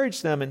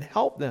encourage them and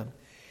help them.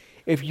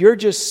 If you're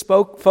just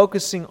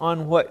focusing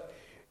on what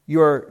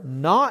you're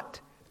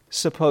not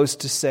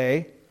supposed to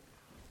say,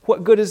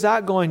 what good is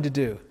that going to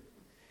do?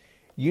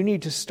 You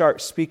need to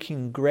start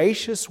speaking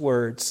gracious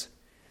words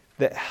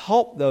that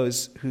help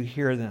those who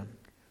hear them.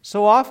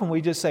 So often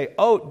we just say,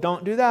 oh,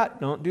 don't do that,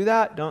 don't do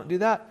that, don't do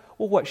that.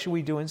 Well, what should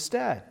we do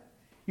instead?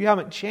 You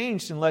haven't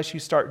changed unless you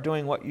start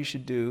doing what you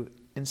should do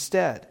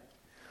instead.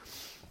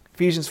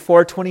 Ephesians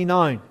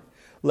 4:29.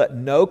 Let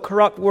no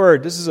corrupt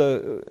word. This is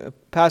a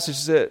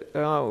passage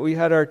that we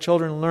had our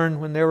children learn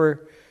when they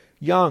were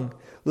young.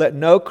 Let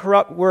no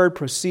corrupt word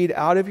proceed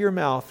out of your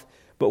mouth,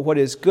 but what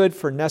is good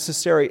for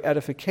necessary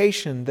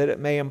edification, that it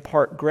may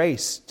impart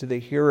grace to the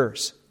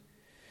hearers.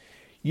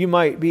 You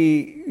might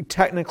be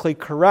technically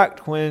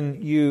correct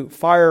when you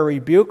fire a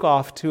rebuke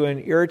off to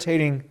an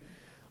irritating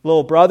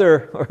little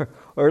brother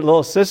or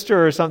little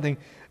sister or something,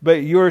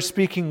 but you're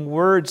speaking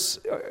words.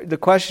 The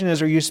question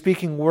is, are you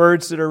speaking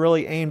words that are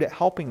really aimed at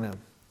helping them?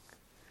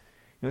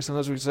 You know,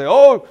 sometimes we say,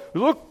 oh,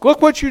 look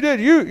what you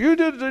did. You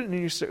did it. And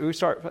we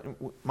start,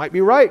 might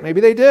be right. Maybe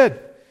they did.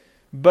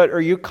 But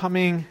are you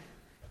coming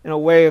in a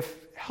way of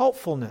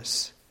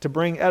helpfulness to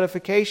bring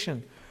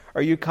edification?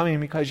 Are you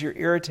coming because you're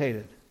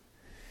irritated?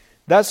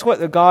 That's what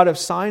the God of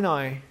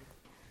Sinai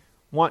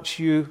wants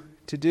you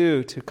to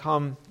do, to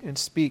come and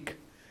speak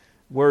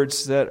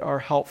words that are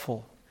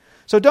helpful.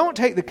 So don't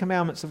take the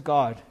commandments of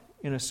God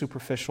in a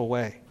superficial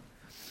way.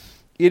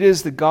 It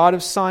is the God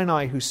of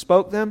Sinai who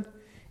spoke them,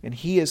 and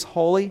He is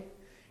holy,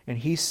 and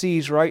He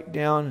sees right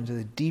down into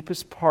the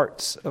deepest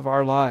parts of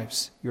our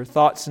lives, your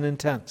thoughts and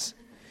intents.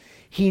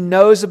 He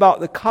knows about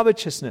the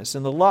covetousness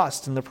and the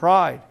lust and the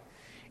pride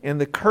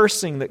and the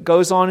cursing that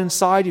goes on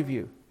inside of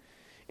you.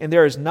 And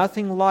there is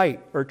nothing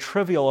light or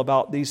trivial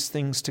about these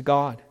things to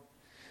God.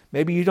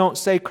 Maybe you don't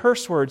say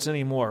curse words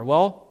anymore.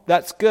 Well,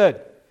 that's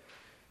good.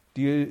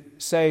 Do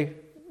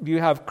you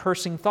have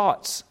cursing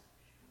thoughts?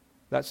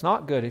 That's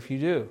not good if you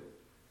do.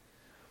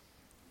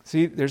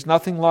 See, there's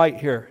nothing light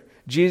here.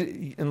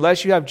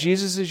 Unless you have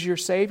Jesus as your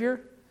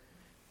Savior,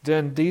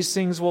 then these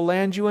things will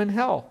land you in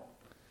hell.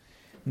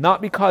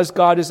 Not because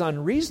God is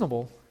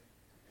unreasonable,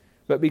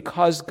 but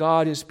because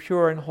God is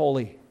pure and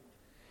holy.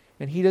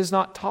 And He does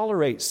not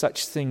tolerate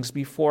such things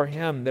before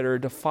Him that are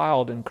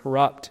defiled and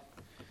corrupt.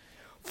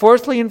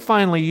 Fourthly and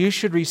finally, you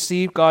should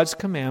receive God's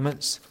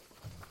commandments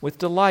with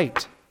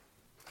delight.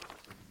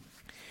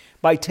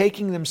 By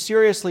taking them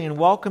seriously and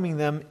welcoming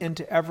them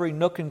into every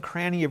nook and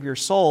cranny of your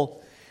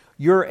soul,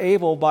 you're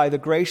able, by the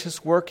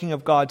gracious working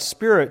of God's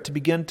Spirit, to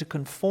begin to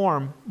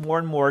conform more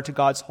and more to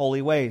God's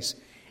holy ways.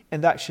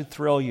 And that should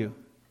thrill you.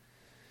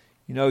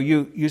 You know,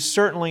 you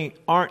certainly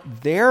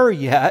aren't there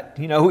yet.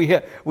 You know,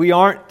 we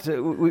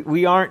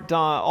aren't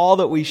all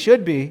that we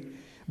should be,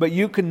 but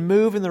you can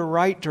move in the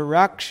right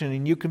direction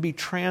and you can be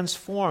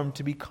transformed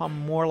to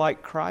become more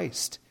like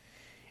Christ.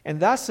 And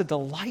that's a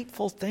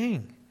delightful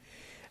thing.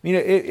 I mean,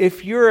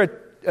 if you're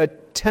a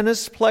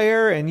tennis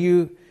player and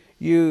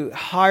you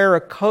hire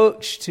a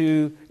coach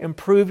to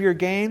improve your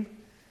game,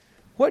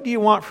 what do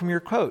you want from your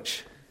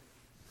coach?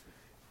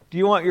 Do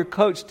you want your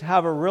coach to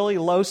have a really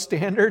low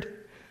standard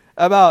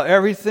about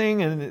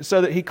everything, and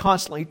so that he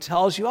constantly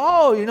tells you,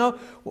 oh, you know,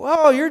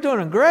 well, you're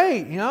doing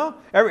great, you know?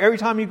 Every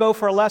time you go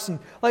for a lesson,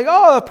 like,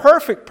 oh,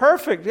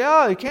 perfect,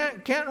 yeah, you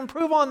can't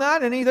improve on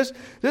that any. This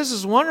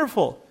is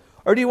wonderful.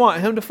 Or do you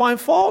want him to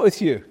find fault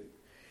with you?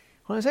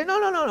 When I say,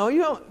 no, you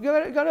don't.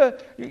 You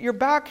gotta, your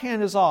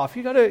backhand is off.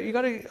 You gotta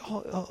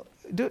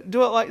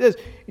do it like this.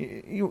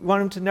 You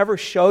want him to never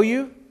show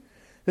you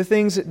the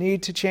things that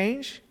need to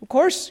change? Of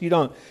course you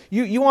don't.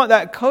 You want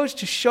that coach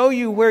to show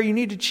you where you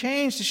need to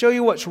change, to show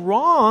you what's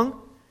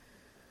wrong,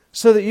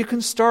 so that you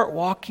can start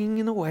walking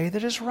in the way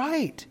that is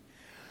right.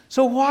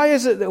 So why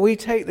is it that we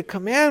take the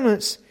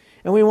commandments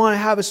and we want to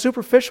have a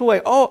superficial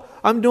way? Oh,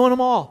 I'm doing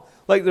them all.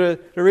 Like the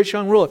rich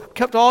young ruler.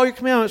 Kept all your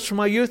commandments from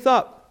my youth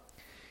up.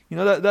 You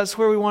know, that's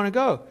where we want to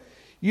go.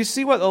 You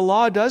see what the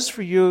law does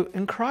for you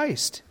in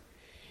Christ.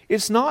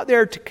 It's not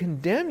there to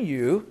condemn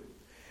you,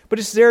 but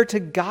it's there to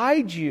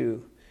guide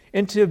you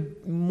into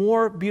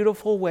more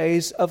beautiful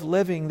ways of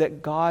living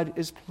that God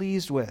is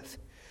pleased with.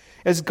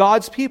 As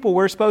God's people,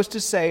 we're supposed to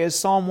say, as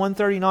Psalm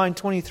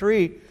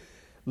 139:23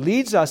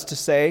 leads us to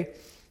say,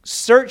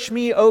 search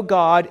me, O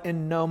God,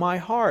 and know my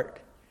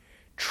heart.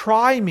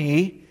 Try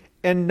me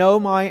and know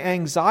my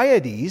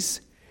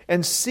anxieties,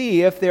 and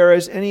see if there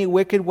is any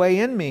wicked way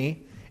in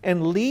me,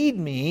 and lead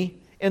me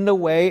in the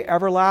way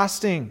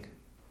everlasting.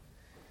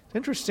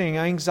 Interesting,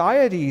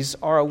 anxieties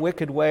are a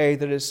wicked way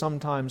that is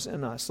sometimes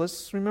in us.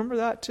 Let's remember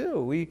that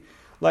too. We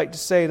like to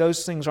say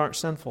those things aren't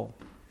sinful.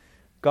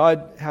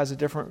 God has a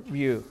different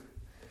view.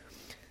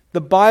 The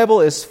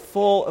Bible is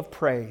full of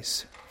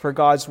praise for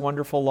God's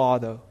wonderful law,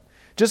 though.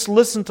 Just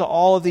listen to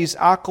all of these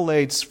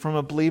accolades from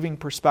a believing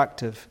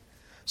perspective.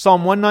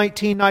 Psalm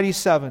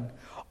 119:97.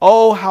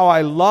 Oh, how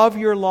I love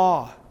your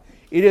law.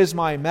 It is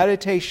my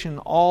meditation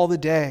all the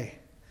day.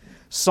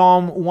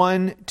 Psalm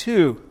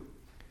 1:2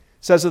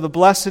 says of the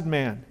blessed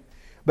man,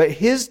 but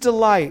his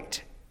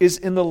delight is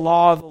in the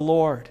law of the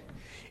Lord,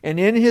 and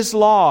in his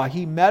law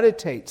he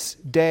meditates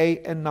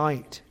day and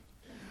night.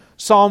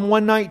 Psalm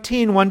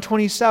 119,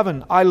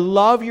 127, I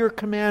love your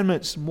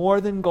commandments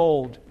more than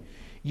gold,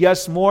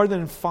 yes, more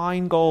than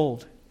fine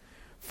gold.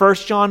 1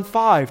 John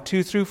 5,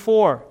 2 through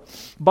 4.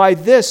 By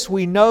this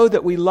we know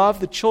that we love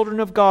the children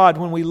of God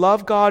when we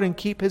love God and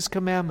keep His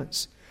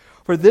commandments.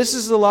 For this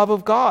is the love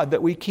of God,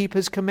 that we keep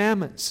His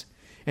commandments.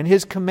 And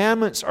His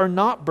commandments are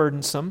not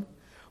burdensome,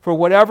 for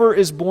whatever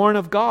is born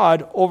of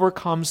God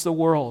overcomes the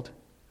world.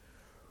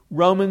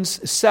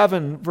 Romans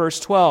 7, verse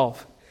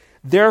 12.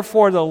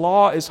 Therefore the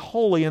law is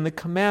holy, and the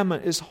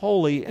commandment is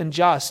holy and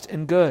just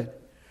and good.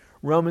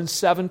 Romans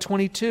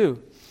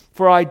 7:22.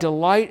 For I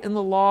delight in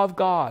the law of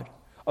God,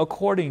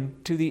 according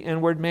to the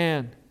inward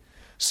man.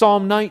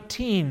 Psalm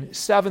 19,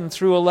 7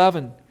 through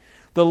 11.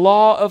 The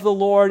law of the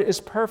Lord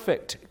is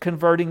perfect,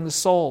 converting the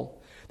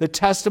soul. The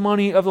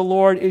testimony of the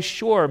Lord is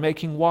sure,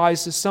 making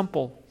wise the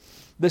simple.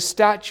 The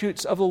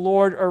statutes of the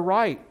Lord are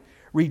right,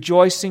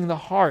 rejoicing the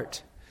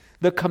heart.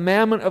 The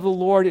commandment of the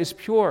Lord is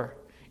pure,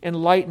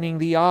 enlightening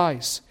the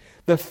eyes.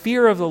 The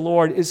fear of the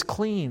Lord is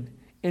clean,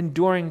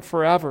 enduring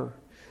forever.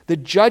 The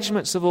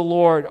judgments of the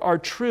Lord are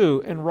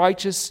true and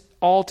righteous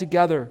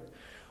altogether.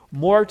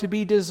 More to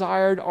be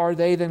desired are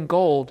they than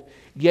gold,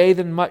 yea,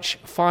 than much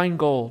fine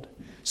gold.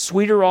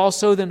 Sweeter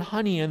also than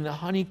honey in the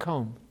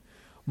honeycomb.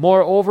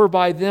 Moreover,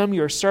 by them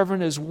your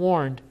servant is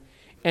warned,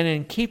 and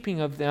in keeping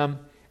of them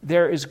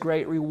there is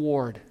great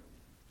reward.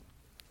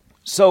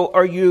 So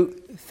are you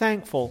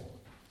thankful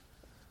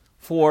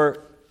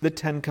for the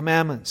 10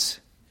 Commandments?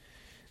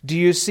 Do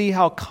you see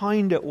how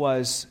kind it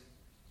was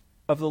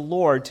of the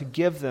Lord to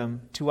give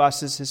them to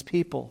us as His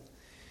people,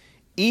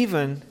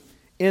 even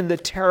in the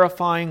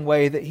terrifying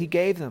way that He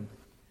gave them,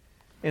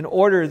 in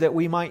order that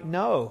we might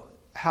know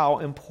how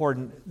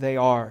important they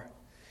are?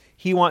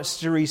 He wants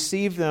to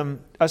receive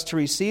them, us to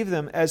receive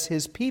them as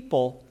His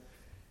people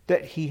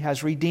that He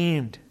has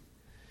redeemed.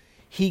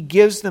 He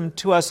gives them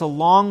to us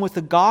along with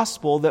the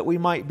gospel that we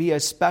might be a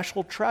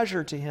special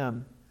treasure to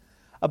Him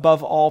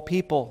above all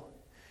people.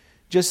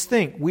 Just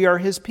think, we are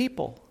His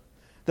people,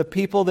 the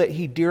people that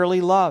He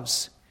dearly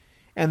loves.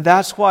 And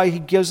that's why He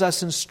gives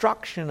us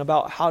instruction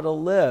about how to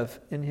live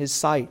in His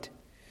sight.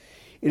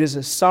 It is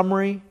a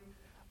summary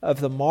of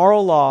the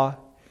moral law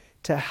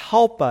to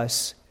help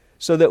us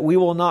so that we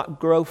will not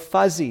grow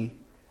fuzzy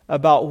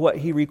about what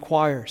He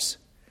requires.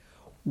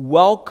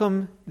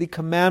 Welcome the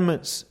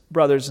commandments,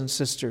 brothers and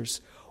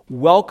sisters.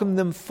 Welcome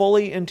them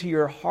fully into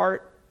your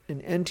heart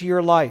and into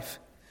your life.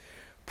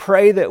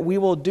 Pray that we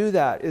will do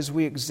that as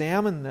we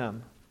examine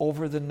them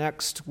over the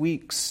next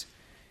weeks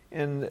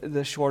in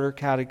the shorter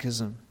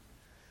catechism.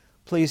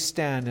 Please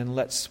stand and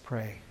let's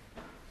pray.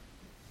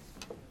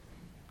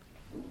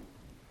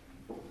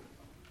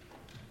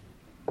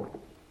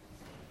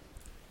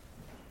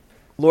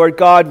 Lord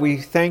God, we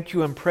thank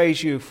You and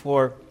praise You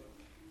for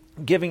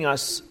giving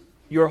us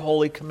Your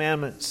holy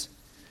commandments.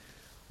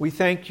 We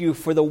thank You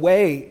for the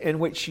way in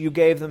which You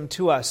gave them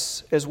to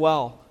us as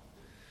well.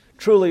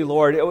 Truly,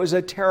 Lord, it was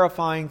a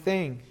terrifying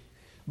thing,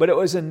 but it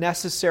was a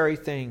necessary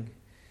thing,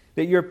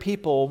 that Your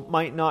people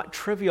might not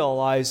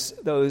trivialize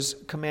those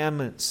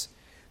commandments,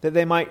 that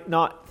they might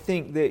not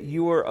think that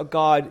You are a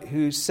God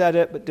who said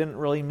it but didn't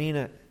really mean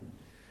it.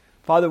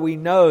 Father, we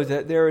know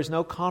that there is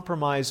no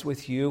compromise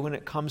with You when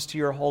it comes to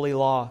Your holy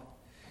law.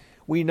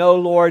 We know,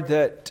 Lord,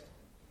 that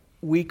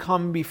we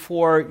come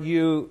before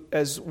You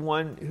as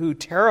one who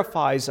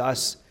terrifies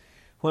us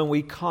when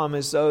we come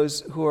as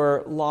those who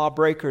are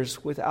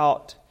lawbreakers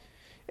without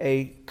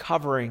a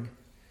covering.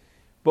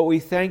 But we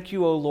thank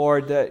You, O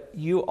Lord, that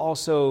You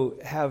also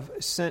have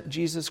sent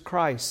Jesus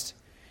Christ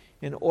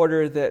in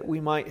order that we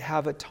might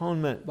have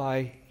atonement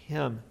by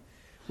Him.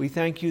 We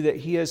thank You that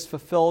He has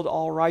fulfilled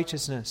all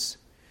righteousness,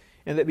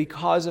 and that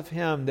because of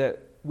Him that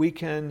we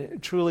can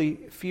truly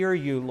fear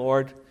You,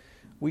 Lord.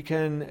 We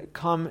can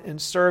come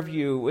and serve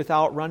You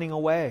without running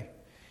away.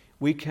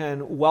 We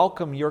can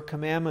welcome Your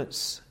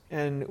commandments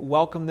and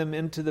welcome them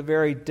into the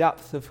very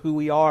depth of who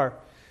we are,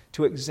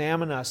 to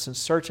examine us and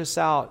search us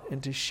out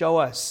and to show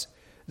us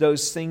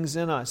those things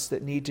in us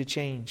that need to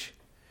change.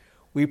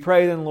 We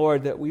pray then,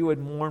 Lord, that we would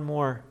more and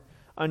more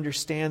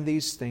understand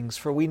these things,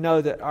 for we know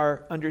that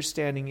our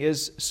understanding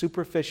is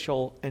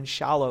superficial and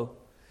shallow.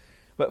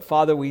 But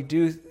Father, we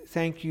do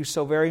thank You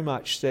so very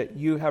much that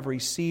You have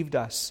received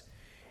us,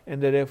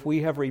 and that if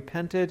we have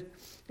repented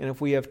and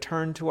if we have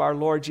turned to our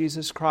Lord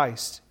Jesus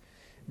Christ,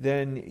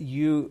 then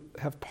You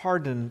have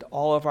pardoned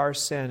all of our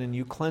sin, and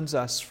You cleanse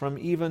us from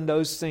even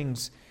those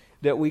things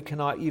that we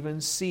cannot even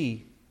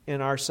see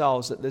in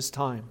ourselves at this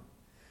time.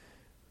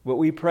 But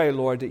we pray,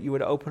 Lord, that You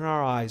would open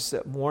our eyes,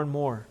 that more and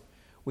more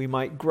we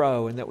might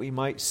grow and that we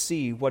might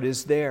see what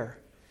is there,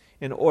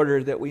 in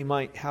order that we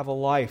might have a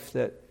life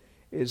that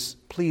is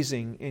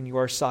pleasing in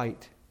Your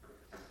sight.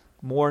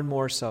 More and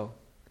more so.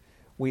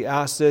 We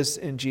ask this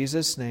in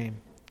Jesus' name.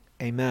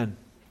 Amen.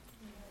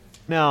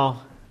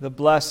 Now, the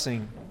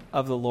blessing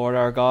of the Lord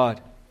our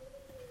God.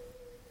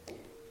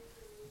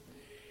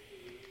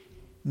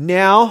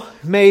 Now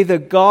may the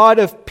God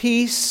of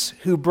peace,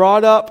 who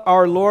brought up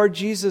our Lord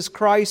Jesus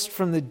Christ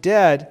from the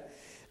dead,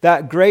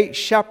 that great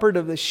shepherd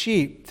of the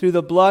sheep, through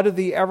the blood of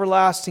the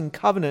everlasting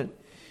covenant,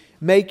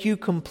 make you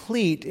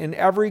complete in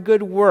every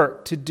good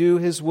work to do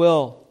His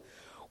will,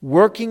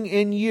 working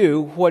in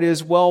you what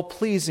is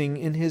well-pleasing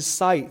in His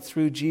sight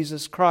through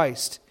Jesus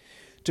Christ,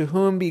 to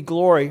whom be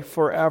glory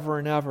forever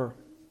and ever.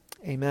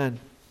 Amen.